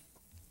that.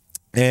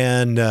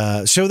 And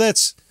so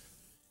that's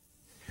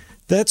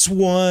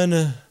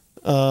one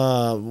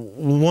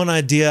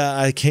idea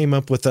I came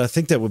up with that I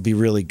think that would be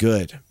really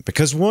good,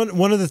 because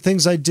one of the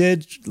things I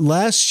did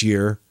last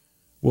year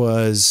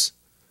was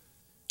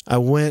I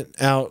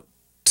went out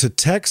to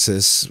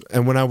Texas,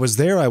 and when I was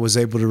there, I was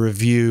able to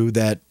review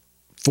that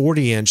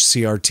 40-inch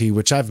CRT,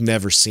 which I've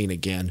never seen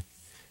again.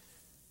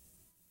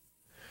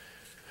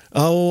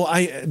 Oh,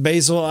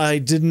 Basil, I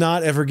did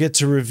not ever get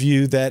to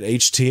review that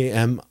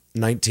HTM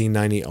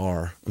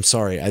 1990R. I'm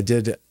sorry. I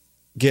did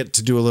get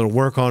to do a little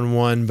work on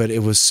one, but it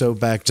was so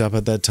backed up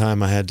at that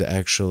time I had to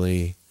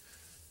actually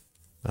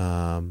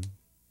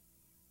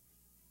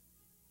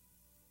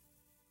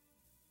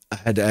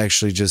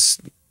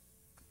just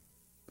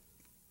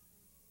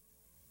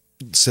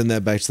send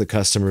that back to the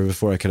customer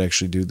before I could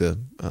actually do the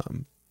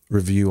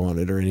review on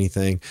it or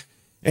anything.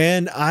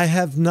 And I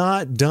have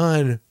not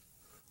done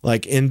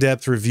like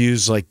in-depth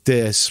reviews like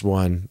this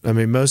one. I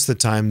mean, most of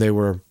the time they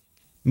were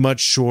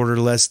much shorter,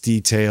 less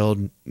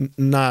detailed,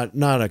 not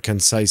a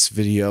concise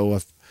video.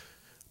 I'm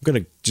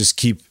going to just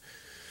keep.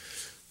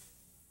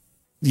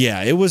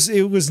 Yeah, it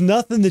was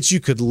nothing that you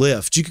could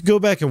lift. You could go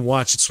back and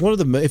watch. It's one of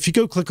the, if you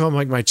go click on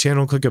like my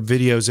channel, click up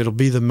videos, it'll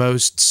be the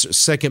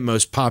second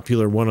most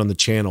popular one on the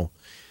channel.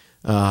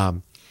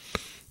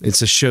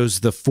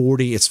 Shows the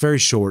 40, it's very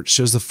short,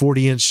 shows the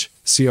 40-inch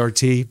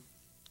CRT.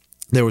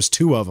 There was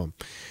two of them,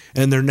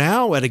 and they're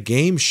now at a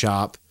game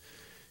shop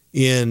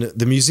in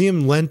the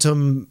museum. Lent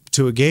them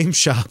to a game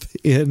shop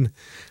in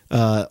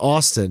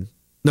Houston,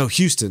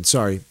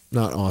 sorry,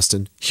 not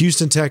Austin,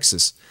 Houston,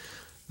 Texas.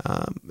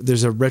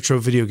 There's a retro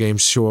video game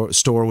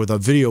store with a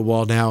video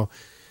wall now,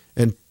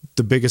 and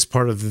the biggest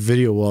part of the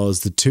video wall is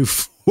the two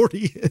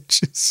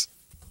 40-inches.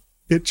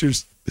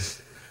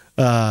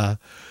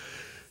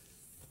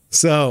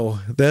 So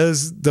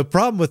the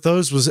problem with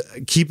those was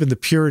keeping the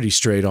purity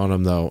straight on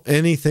them, though.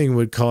 Anything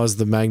would cause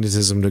the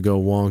magnetism to go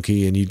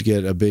wonky, and you'd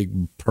get a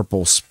big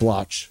purple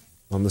splotch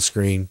on the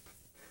screen.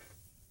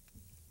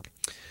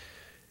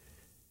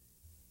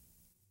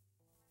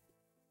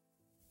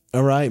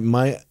 All right,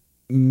 Mikey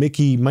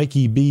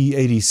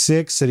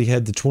B86 said he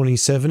had the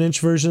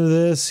 27-inch version of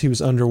this. He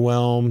was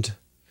underwhelmed.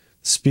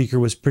 Speaker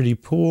was pretty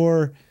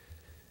poor.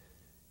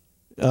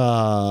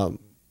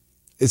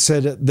 It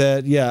said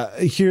that, yeah,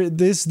 here,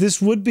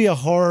 this would be a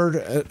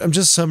hard, I'm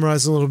just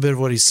summarizing a little bit of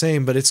what he's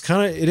saying, but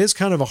it is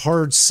kind of a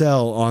hard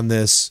sell on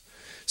this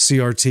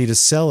CRT to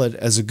sell it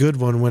as a good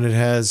one when it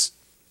has,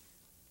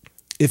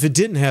 if it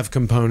didn't have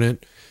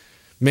component,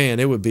 man,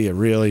 it would be a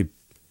really,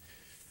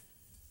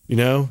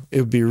 it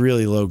would be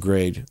really low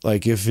grade.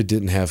 Like if it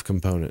didn't have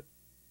component.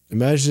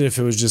 Imagine if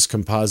it was just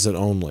composite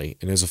only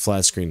and it was a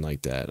flat screen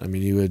like that. I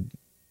mean,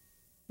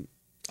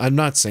 I'm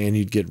not saying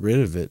you'd get rid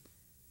of it,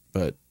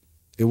 but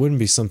it wouldn't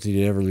be something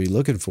you'd ever be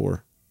looking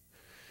for.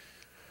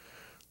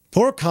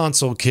 Poor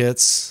Console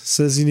Kits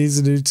says he needs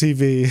a new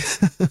TV.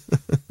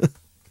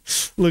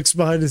 Looks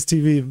behind his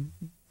TV,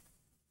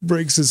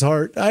 breaks his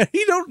heart.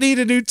 You don't need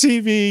a new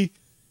TV,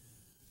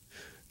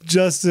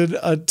 Justin,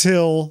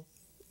 until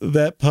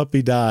that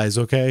puppy dies,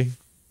 okay?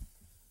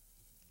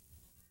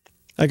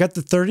 I got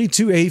the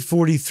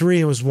 32A43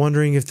 and was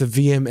wondering if the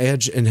VM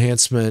Edge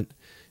enhancement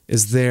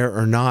is there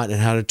or not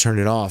and how to turn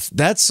it off.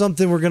 That's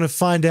something we're going to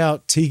find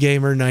out,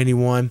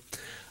 T-Gamer91.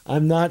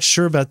 I'm not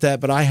sure about that,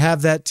 but I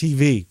have that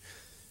TV.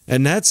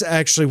 And that's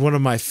actually one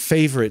of my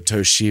favorite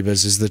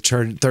Toshibas is the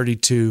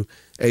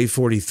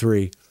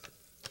 32A43.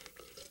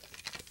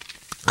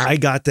 I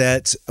got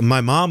that.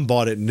 My mom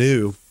bought it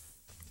new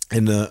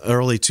in the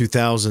early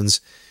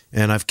 2000s,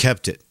 and I've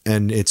kept it.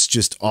 And it's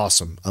just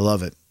awesome. I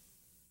love it.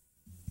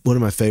 One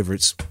of my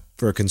favorites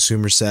for a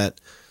consumer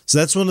set. So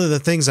that's one of the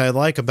things I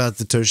like about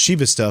the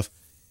Toshiba stuff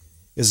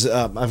is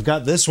I've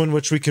got this one,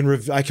 which I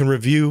can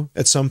review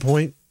at some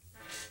point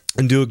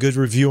and do a good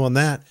review on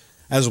that,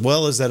 as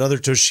well as that other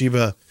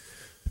Toshiba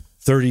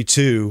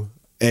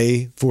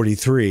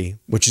 32A43,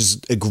 which is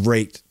a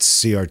great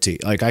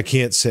CRT. Like I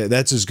can't say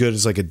that's as good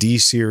as like a D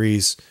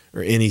series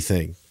or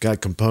anything. Got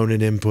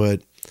component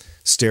input,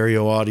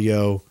 stereo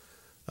audio,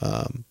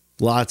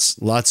 lots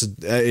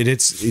of, and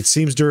it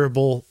seems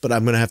durable, but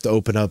I'm going to have to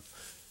open up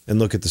and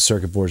look at the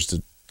circuit boards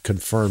to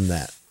confirm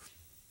that.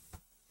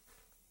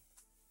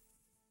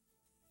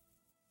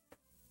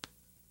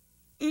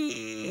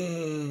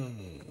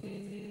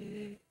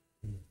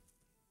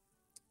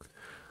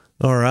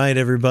 All right,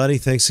 everybody.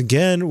 Thanks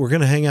again. We're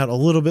going to hang out a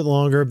little bit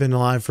longer. I've been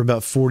live for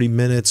about 40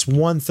 minutes.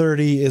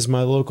 1:30 is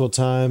my local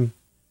time.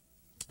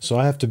 So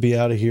I have to be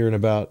out of here in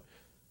about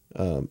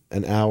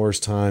an hour's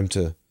time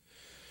to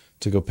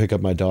go pick up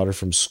my daughter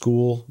from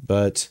school.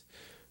 But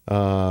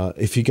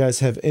if you guys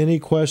have any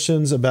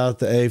questions about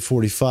the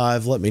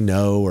A45, let me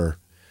know, or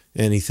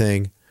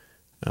anything.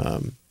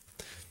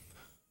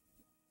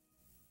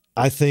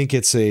 I think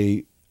it's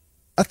a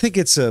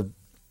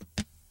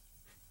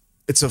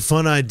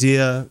fun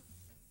idea.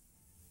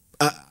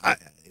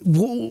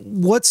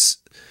 What's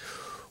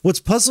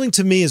puzzling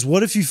to me is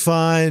what if you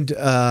find,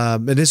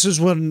 and this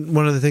is one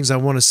of the things I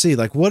want to see,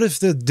 like what if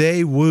the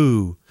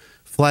Daewoo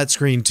flat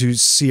screen to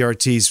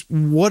CRTs,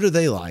 what are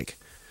they like?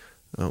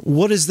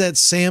 What is that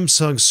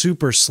Samsung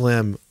Super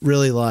Slim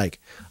really like?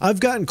 I've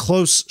gotten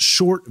close,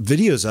 short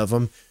videos of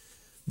them,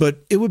 but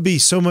it would be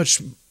so much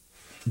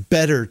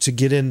better to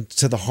get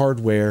into the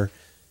hardware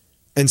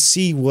and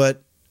see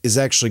what is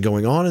actually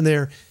going on in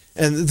there.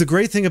 And the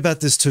great thing about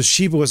this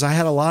Toshiba was I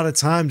had a lot of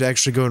time to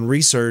actually go and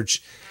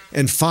research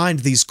and find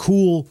these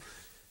cool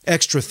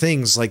extra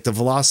things like the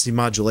velocity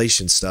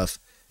modulation stuff,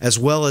 as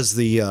well as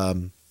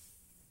the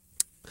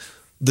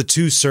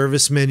 2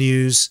 service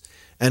menus.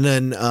 And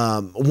then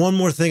one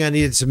more thing I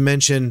needed to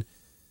mention,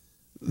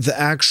 the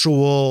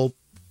actual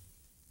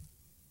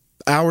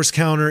hours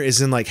counter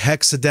is in like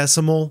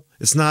hexadecimal.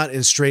 It's not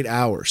in straight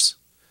hours.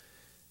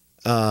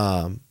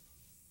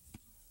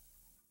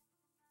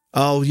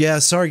 Oh, yeah,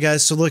 sorry,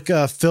 guys. So look,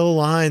 Phil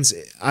Lines,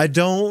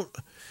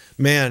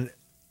 man,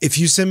 if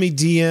you send me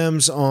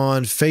DMs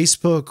on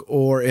Facebook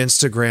or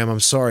Instagram, I'm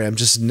sorry.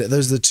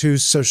 Those are the 2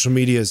 social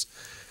medias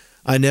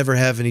I never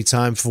have any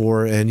time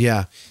for. And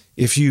yeah,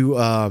 if you,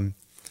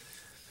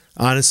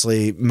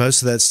 honestly,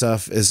 most of that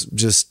stuff is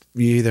just,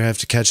 you either have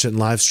to catch it in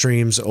live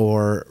streams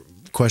or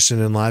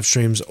question in live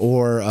streams,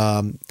 or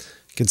you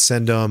can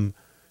send them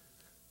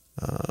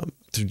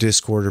through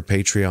Discord or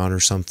Patreon or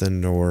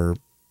something, or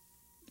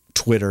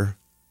Twitter.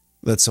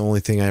 That's the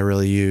only thing I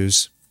really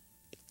use.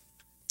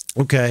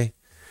 Okay.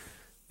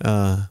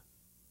 Yeah,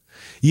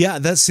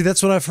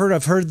 that's what I've heard.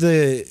 I've heard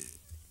there's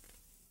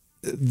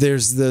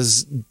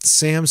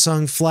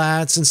Samsung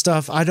flats and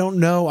stuff. I don't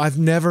know. I've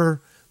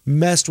never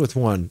messed with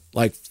one.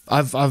 Like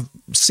I've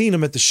seen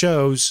them at the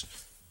shows.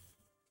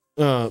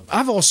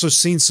 I've also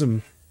seen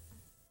some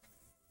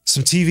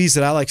TVs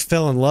that I like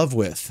fell in love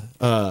with.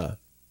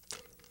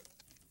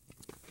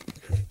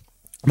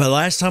 But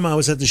last time I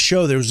was at the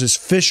show, there was this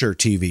Fisher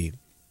TV.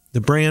 The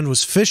brand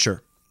was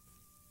Fisher.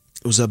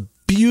 It was a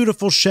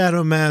beautiful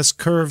shadow mask,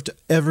 curved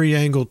every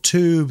angle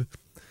tube.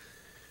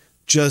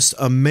 Just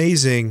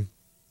amazing.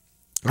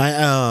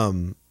 I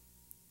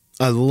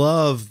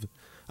loved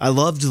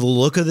the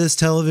look of this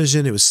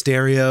television. It was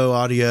stereo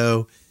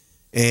audio,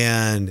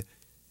 and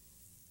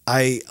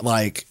I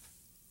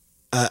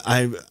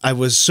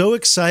was so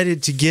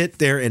excited to get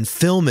there and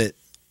film it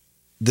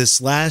this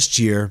last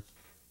year.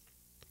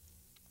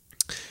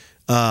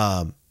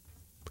 Um,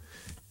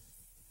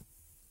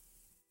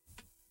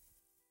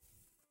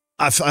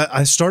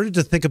 I started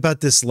to think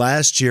about this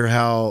last year,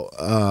 how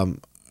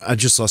I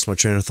just lost my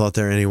train of thought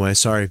there anyway.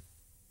 Sorry.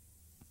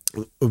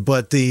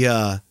 But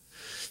I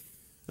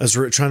was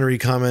trying to read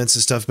comments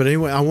and stuff. But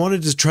anyway, I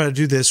wanted to try to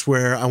do this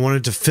where I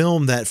wanted to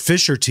film that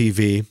Fisher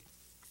TV.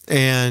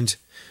 And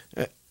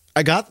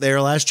I got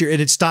there last year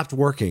and it stopped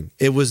working.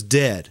 It was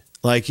dead.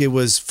 Like, it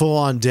was full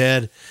on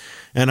dead.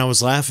 And I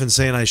was laughing,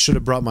 saying I should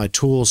have brought my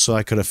tools so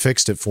I could have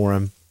fixed it for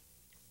him.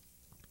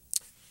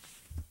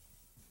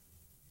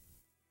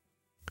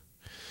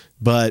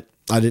 But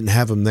I didn't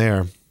have them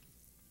there.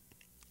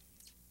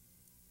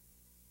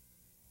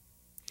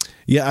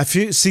 Yeah, I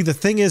feel. See, the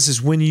thing is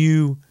when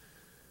you,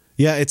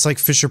 yeah, it's like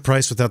Fisher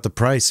Price without the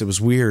price. It was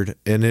weird,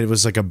 and it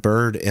was like a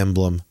bird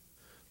emblem.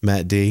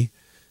 Matt D.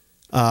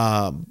 Do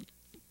I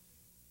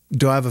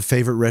have a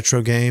favorite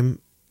retro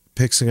game?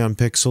 Pixagon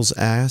Pixels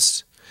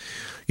asked.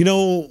 You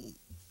know,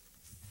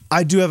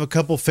 I do have a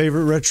couple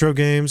favorite retro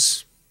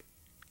games.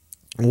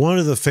 One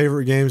of the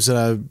favorite games that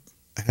I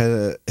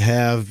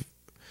have.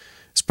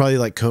 It's probably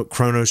like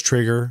Chrono's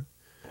Trigger.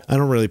 I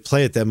don't really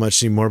play it that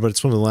much anymore, but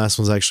it's one of the last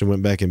ones I actually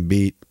went back and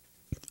beat.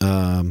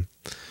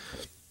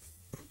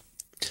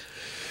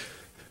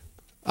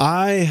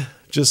 I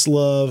just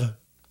love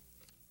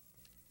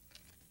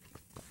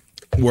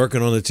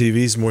working on the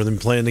TVs more than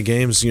playing the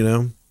games, you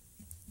know.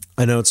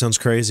 I know it sounds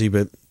crazy,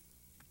 but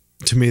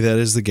to me that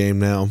is the game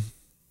now.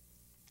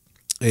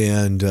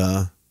 And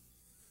I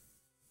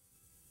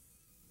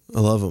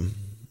love them.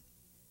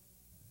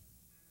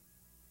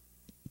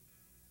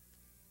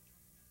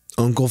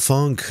 Uncle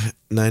Funk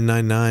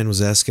 999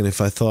 was asking if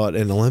I thought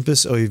an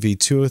Olympus OEV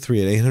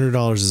 203 at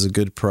 $800 is a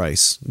good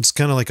price. It's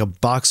kind of like a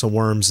box of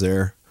worms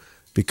there,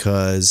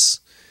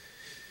 because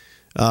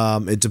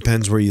it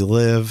depends where you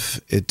live.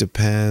 It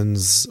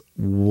depends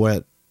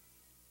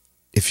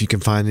if you can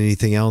find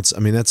anything else. I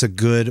mean, that's a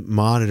good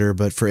monitor,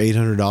 but for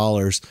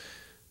 $800,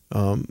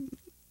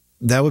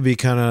 that would be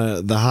kind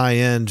of the high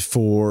end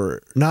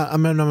for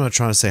I'm not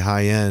trying to say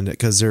high end,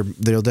 because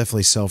they'll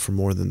definitely sell for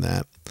more than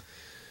that.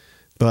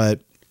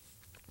 But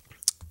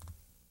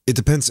it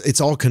depends.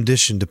 It's all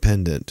condition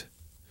dependent,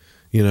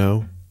 you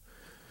know?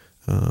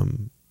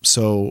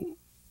 So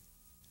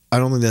I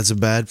don't think that's a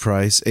bad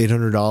price.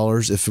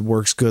 $800. If it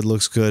works good,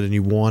 looks good, and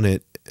you want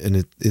it,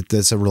 and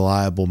that's a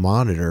reliable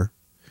monitor.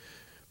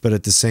 But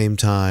at the same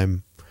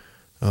time,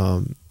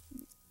 you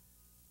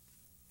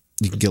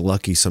can get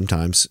lucky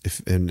sometimes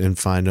and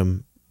find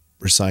them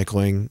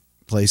recycling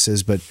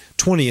places. But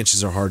 20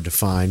 inches are hard to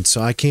find,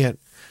 so I can't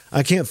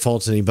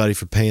fault anybody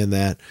for paying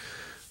that.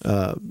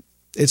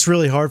 It's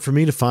really hard for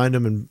me to find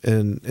them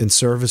and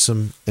service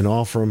them and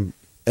offer them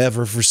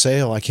ever for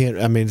sale. I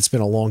mean, it's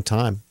been a long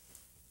time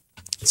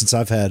since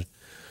I've had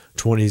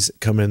 20s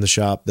come in the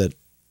shop that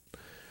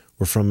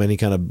were from any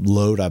kind of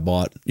load I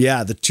bought.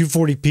 Yeah, the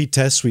 240p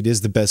test suite is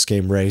the best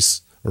game,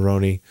 Race,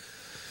 Aroni.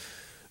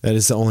 That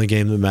is the only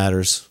game that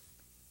matters.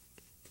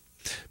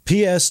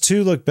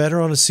 PS2 look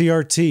better on a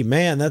CRT.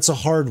 Man, that's a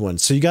hard one.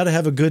 So you got to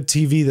have a good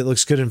TV that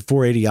looks good in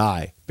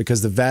 480i,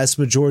 because the vast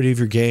majority of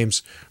your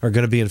games are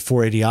going to be in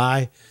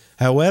 480i.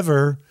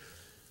 However,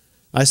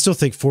 I still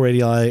think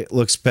 480i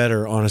looks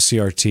better on a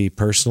CRT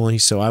personally,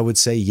 so I would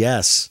say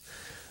yes.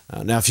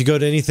 Now, if you go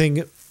to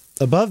anything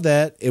above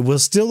that, it will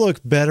still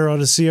look better on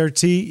a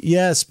CRT,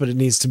 yes, but it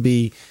needs to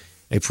be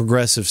a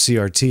progressive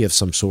CRT of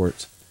some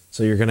sort.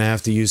 So you're going to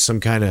have to use some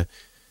kind of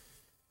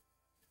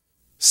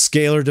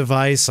scaler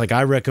device. Like,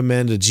 I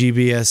recommend a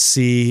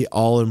GBSC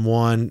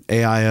all-in-one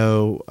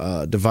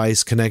AIO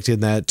device, connecting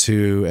that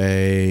to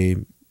a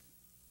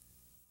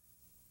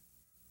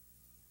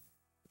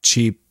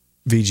cheap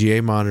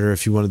VGA monitor.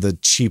 If you wanted the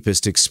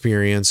cheapest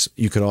experience,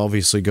 you could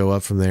obviously go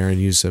up from there and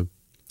use a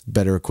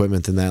better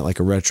equipment than that, like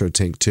a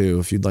RetroTink 2,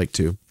 if you'd like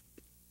to.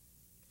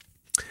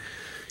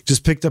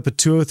 Just picked up a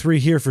 203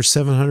 here for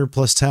 $700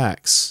 plus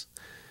tax.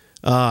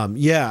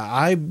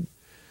 Yeah,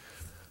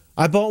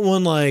 I bought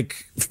one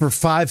like for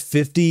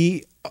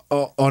 $550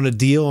 on a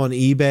deal on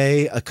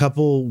eBay a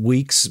couple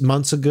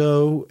months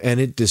ago, and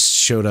it just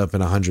showed up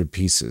in 100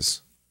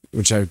 pieces,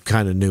 which I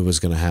kind of knew was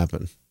going to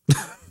happen.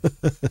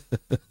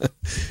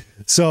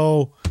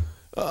 So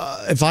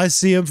if I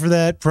see them for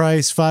that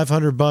price,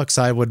 $500,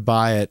 I would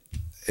buy it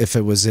if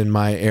it was in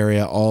my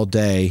area all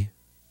day.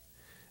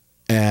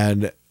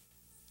 And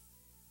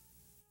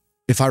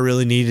if I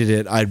really needed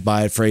it, I'd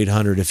buy it for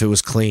 $800 if it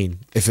was clean,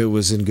 if it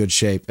was in good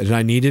shape. And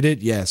I needed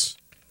it, yes.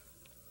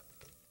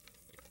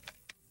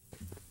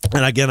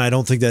 And again, I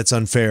don't think that's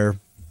unfair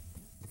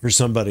for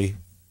somebody.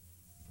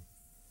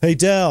 Hey,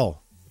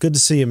 Dell. Good to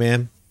see you,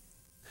 man.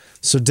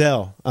 So,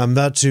 Dell, I'm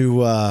about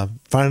to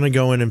finally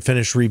go in and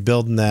finish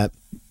rebuilding that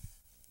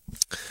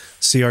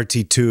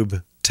CRT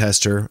tube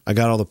tester. I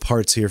got all the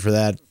parts here for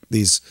that.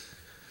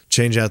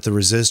 Change out the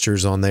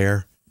resistors on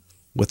there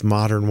with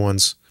modern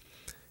ones.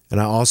 And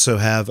I also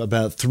have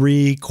about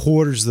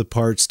 3/4 of the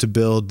parts to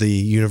build the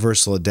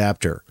universal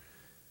adapter.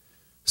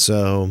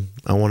 So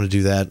I want to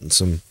do that, and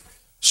some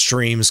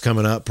streams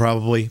coming up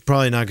probably.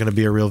 Probably not going to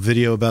be a real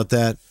video about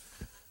that,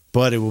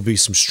 but it will be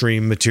some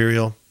stream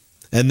material.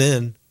 And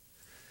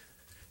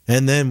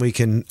then we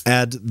can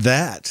add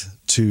that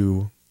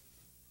to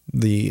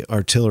the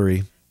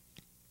artillery.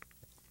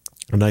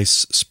 A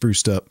nice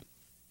spruced up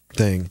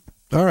thing.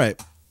 All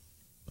right.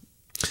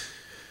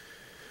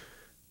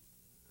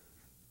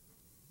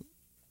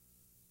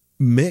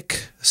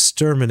 Mick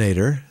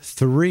Sterminator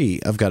 3.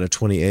 I've got a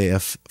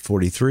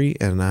 20AF43,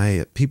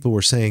 and people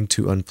were saying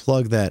to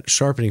unplug that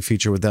sharpening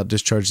feature without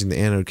discharging the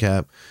anode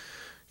cap.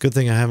 Good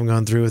thing I haven't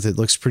gone through with it. It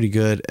looks pretty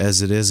good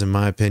as it is, in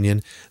my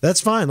opinion.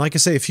 That's fine. Like I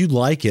say, if you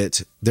like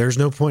it, there's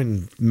no point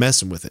in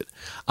messing with it.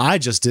 I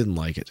just didn't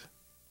like it.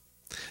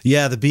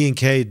 Yeah, the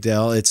B&K,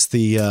 Dell, it's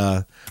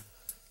the,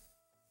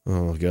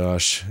 oh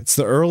gosh, it's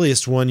the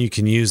earliest one you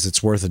can use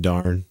that's worth a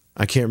darn.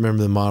 I can't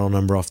remember the model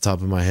number off the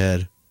top of my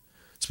head.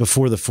 It's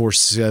before the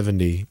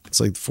 470. It's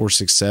like the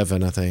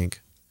 467, I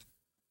think.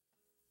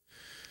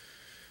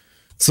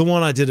 It's the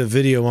one I did a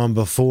video on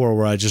before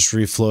where I just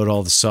reflowed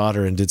all the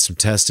solder and did some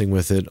testing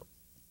with it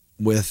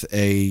with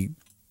a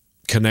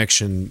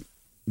connection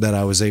that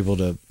I was able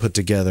to put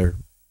together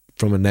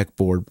from a neck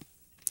board.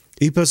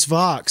 Epos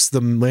Vox,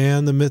 the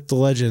man, the myth, the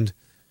legend,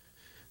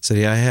 said,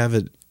 yeah, I have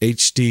an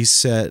HD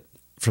set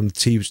from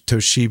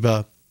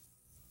Toshiba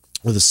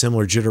with a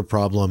similar jitter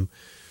problem.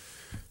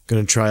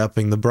 Going to try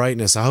upping the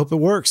brightness. I hope it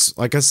works.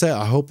 Like I said,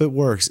 I hope it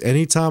works.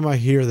 Anytime I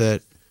hear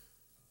that,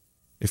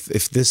 if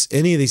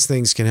any of these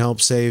things can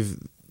help save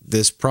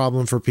this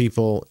problem for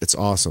people, it's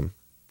awesome.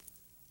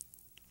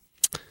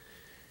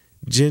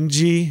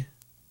 Jinji,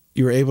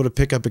 you were able to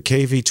pick up a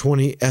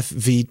KV20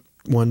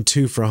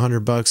 FV12 for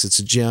 $100. It's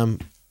a gem.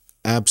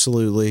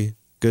 Absolutely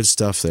good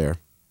stuff there.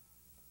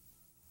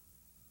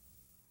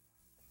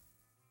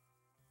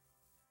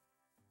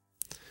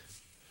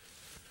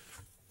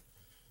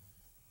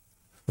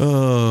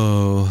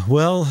 Oh,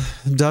 well,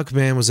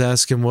 Duckman was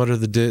asking what are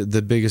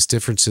the biggest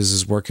differences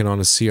is working on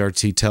a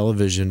CRT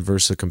television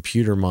versus a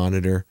computer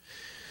monitor.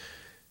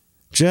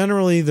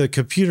 Generally, the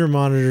computer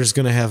monitor is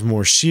going to have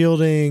more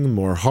shielding,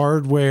 more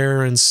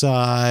hardware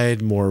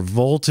inside, more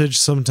voltage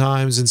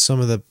sometimes in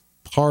some of the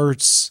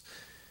parts,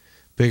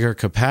 bigger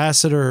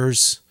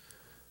capacitors,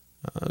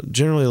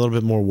 generally a little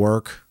bit more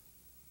work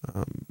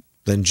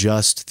than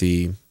just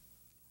the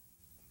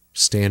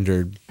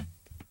standard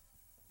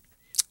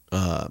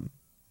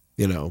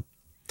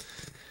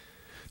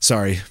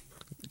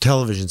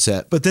television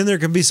set. But then there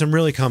can be some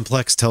really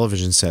complex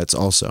television sets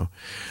also.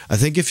 I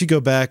think if you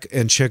go back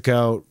and check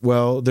out,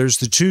 well, there's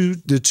the two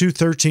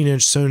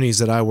 13-inch Sonys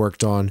that I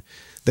worked on.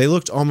 They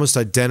looked almost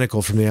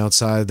identical from the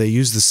outside. They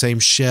used the same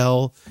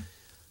shell,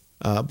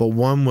 but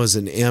one was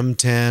an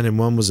M10 and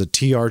one was a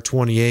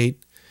TR28.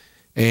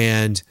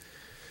 And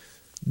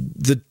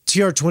the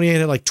TR28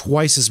 had like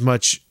twice as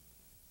much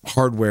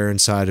hardware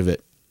inside of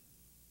it.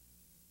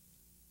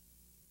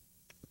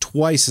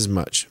 Twice as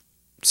much.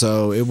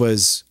 So it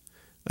was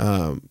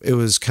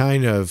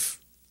kind of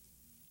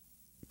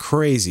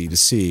crazy to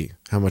see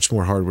how much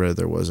more hardware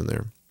there was in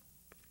there.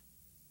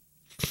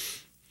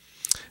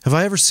 Have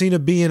I ever seen a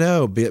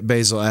B&O?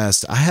 Basil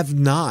asked. I have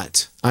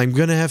not. I'm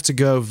going to have to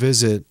go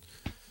visit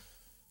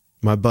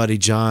my buddy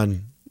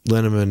John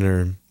Linneman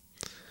or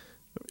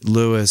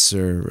Lewis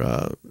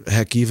or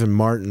heck, even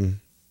Martin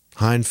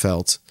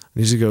Heinfeld. I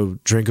need to go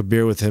drink a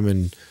beer with him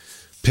and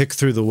pick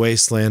through the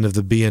wasteland of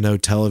the B&O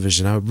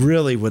television. I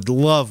really would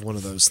love one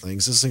of those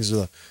things. Those things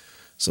are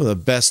some of the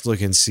best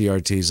looking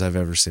CRTs I've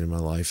ever seen in my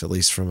life, at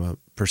least from a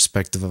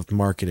perspective of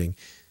marketing.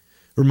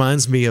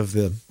 Reminds me of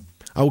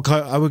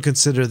I would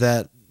consider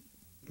that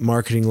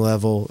marketing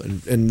level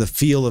and the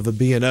feel of a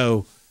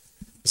B&O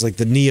is like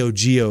the Neo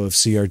Geo of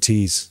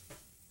CRTs.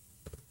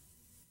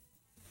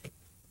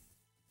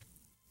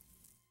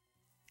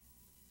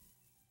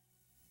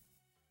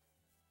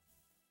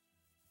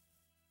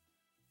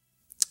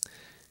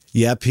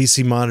 Yeah,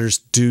 PC monitors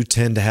do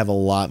tend to have a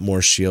lot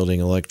more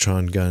shielding.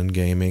 Electron gun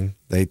gaming,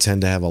 they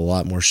tend to have a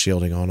lot more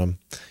shielding on them.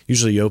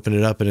 Usually you open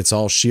it up and it's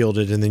all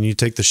shielded, and then you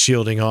take the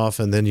shielding off,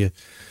 and then you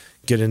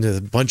get into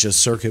a bunch of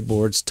circuit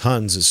boards.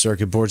 Tons of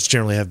circuit boards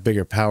generally have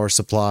bigger power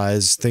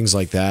supplies, things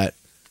like that.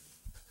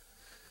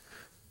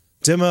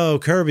 Demo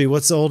Kirby,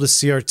 what's the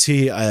oldest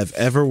CRT I have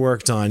ever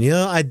worked on?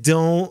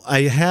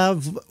 I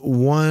have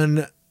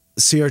one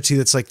CRT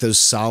that's like those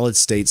solid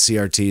state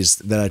CRTs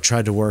that I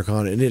tried to work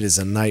on, and it is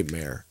a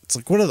nightmare. It's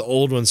like one of the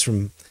old ones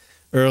from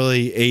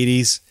early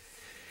 80s,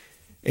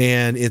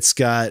 and it's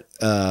got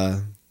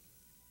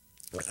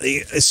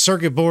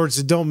circuit boards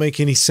that don't make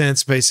any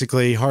sense,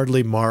 basically,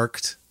 hardly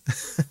marked.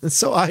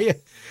 So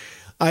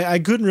I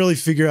couldn't really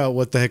figure out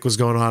what the heck was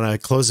going on. I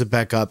closed it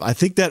back up. I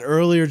think that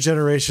earlier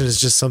generation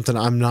is just something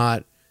I'm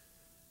not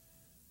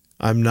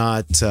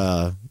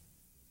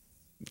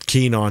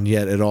keen on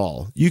yet at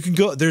all. You can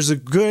go, there's a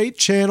great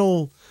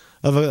channel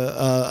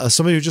of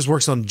somebody who just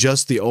works on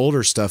just the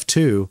older stuff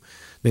too,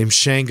 named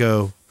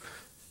Shango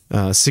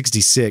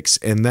 66,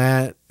 and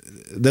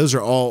those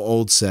are all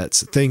old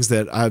sets, things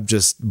that I've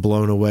just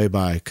blown away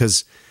by,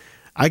 because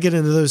I get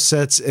into those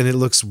sets and it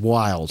looks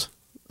wild.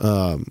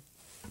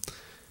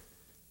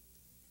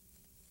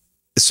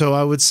 So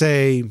I would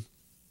say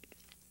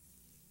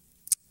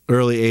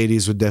Early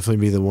 80s would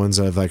definitely be the ones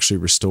I've actually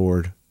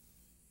restored.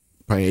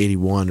 Probably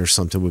 81 or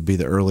something would be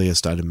the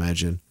earliest, I'd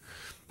imagine.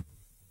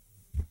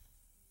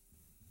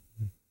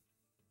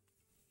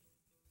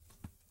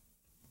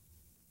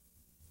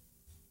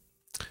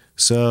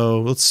 So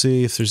let's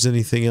see if there's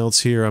anything else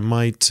here. I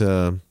might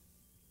hang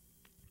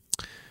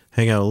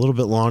out a little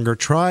bit longer.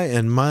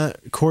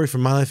 Corey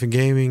from My Life in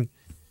Gaming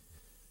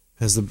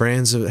has these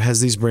brands of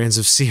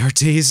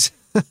CRTs.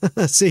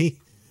 See,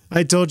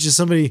 I told you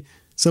somebody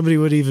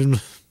would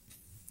even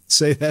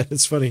say that.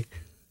 It's funny.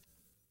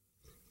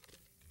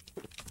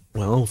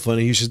 Well,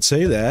 funny you should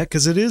say that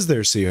because it is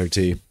their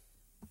CRT.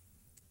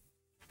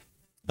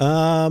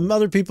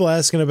 Other people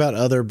asking about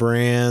other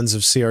brands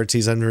of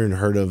CRTs. I've never even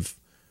heard of.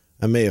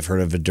 I may have heard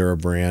of a Dura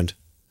brand,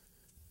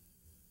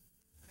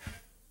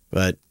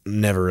 but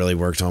never really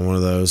worked on one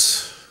of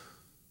those.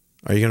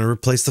 Are you going to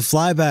replace the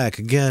flyback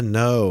again?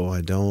 No,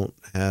 I don't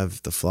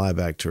have the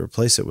flyback to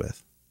replace it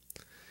with.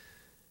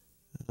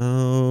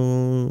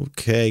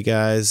 Okay,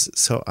 guys.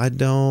 So I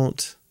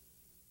don't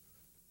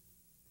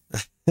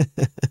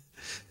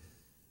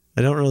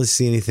really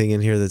see anything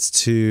in here that's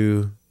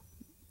too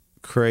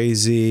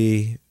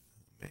crazy.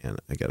 Man,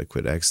 I got to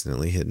quit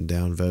accidentally hitting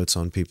down votes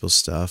on people's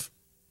stuff.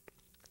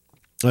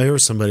 I hear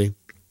somebody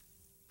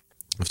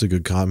left a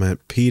good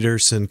comment.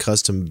 Peterson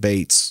Custom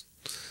Baits,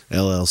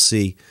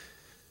 LLC.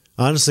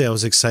 Honestly, I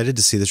was excited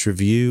to see this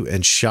review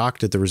and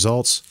shocked at the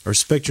results. I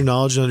respect your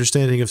knowledge and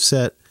understanding of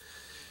set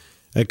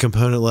at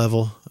component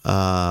level.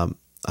 I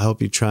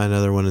hope you try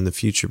another one in the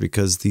future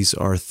because these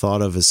are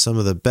thought of as some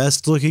of the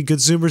best looking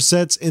consumer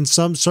sets in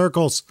some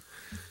circles.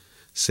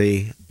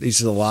 See,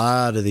 these are a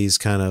lot of these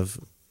kind of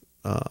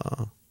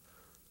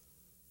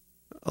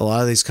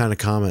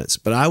comments,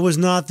 but I was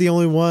not the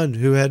only one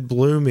who had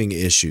blooming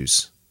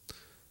issues.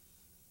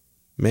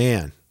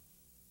 Man.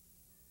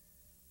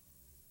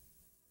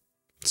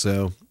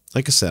 So,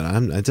 like I said,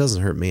 it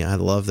doesn't hurt me. I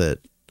love that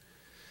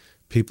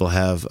people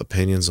have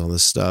opinions on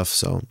this stuff.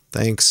 So,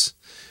 thanks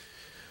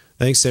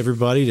to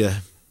everybody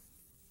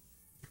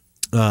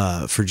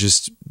for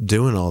just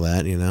doing all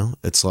that. You know,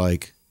 it's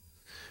like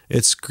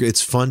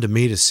it's fun to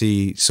me to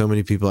see so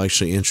many people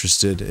actually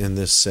interested in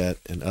this set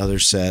and other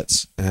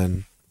sets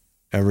and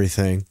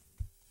everything.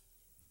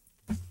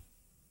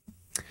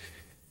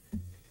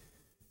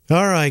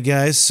 All right,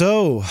 guys.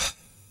 So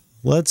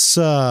let's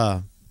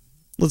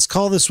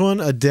call this one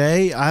a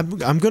day. I'm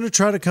going to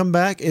try to come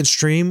back and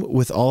stream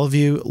with all of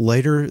you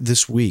later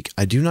this week.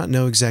 I do not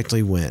know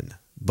exactly when,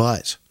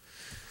 but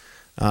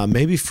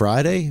maybe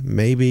Friday,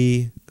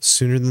 maybe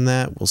sooner than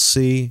that. We'll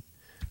see.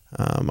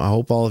 I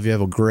hope all of you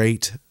have a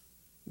great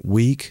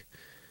week,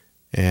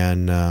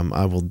 and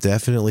I will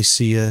definitely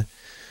see you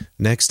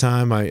next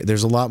time.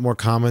 There's a lot more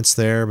comments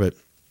there, but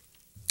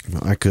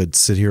I could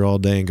sit here all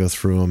day and go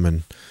through them,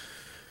 and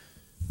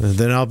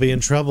then I'll be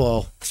in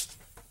trouble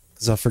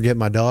because I'll forget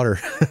my daughter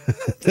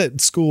at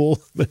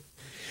school. But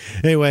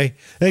anyway,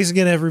 thanks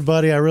again,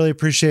 everybody. I really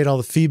appreciate all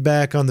the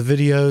feedback on the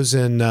videos,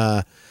 and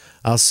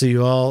I'll see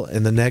you all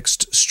in the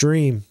next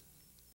stream.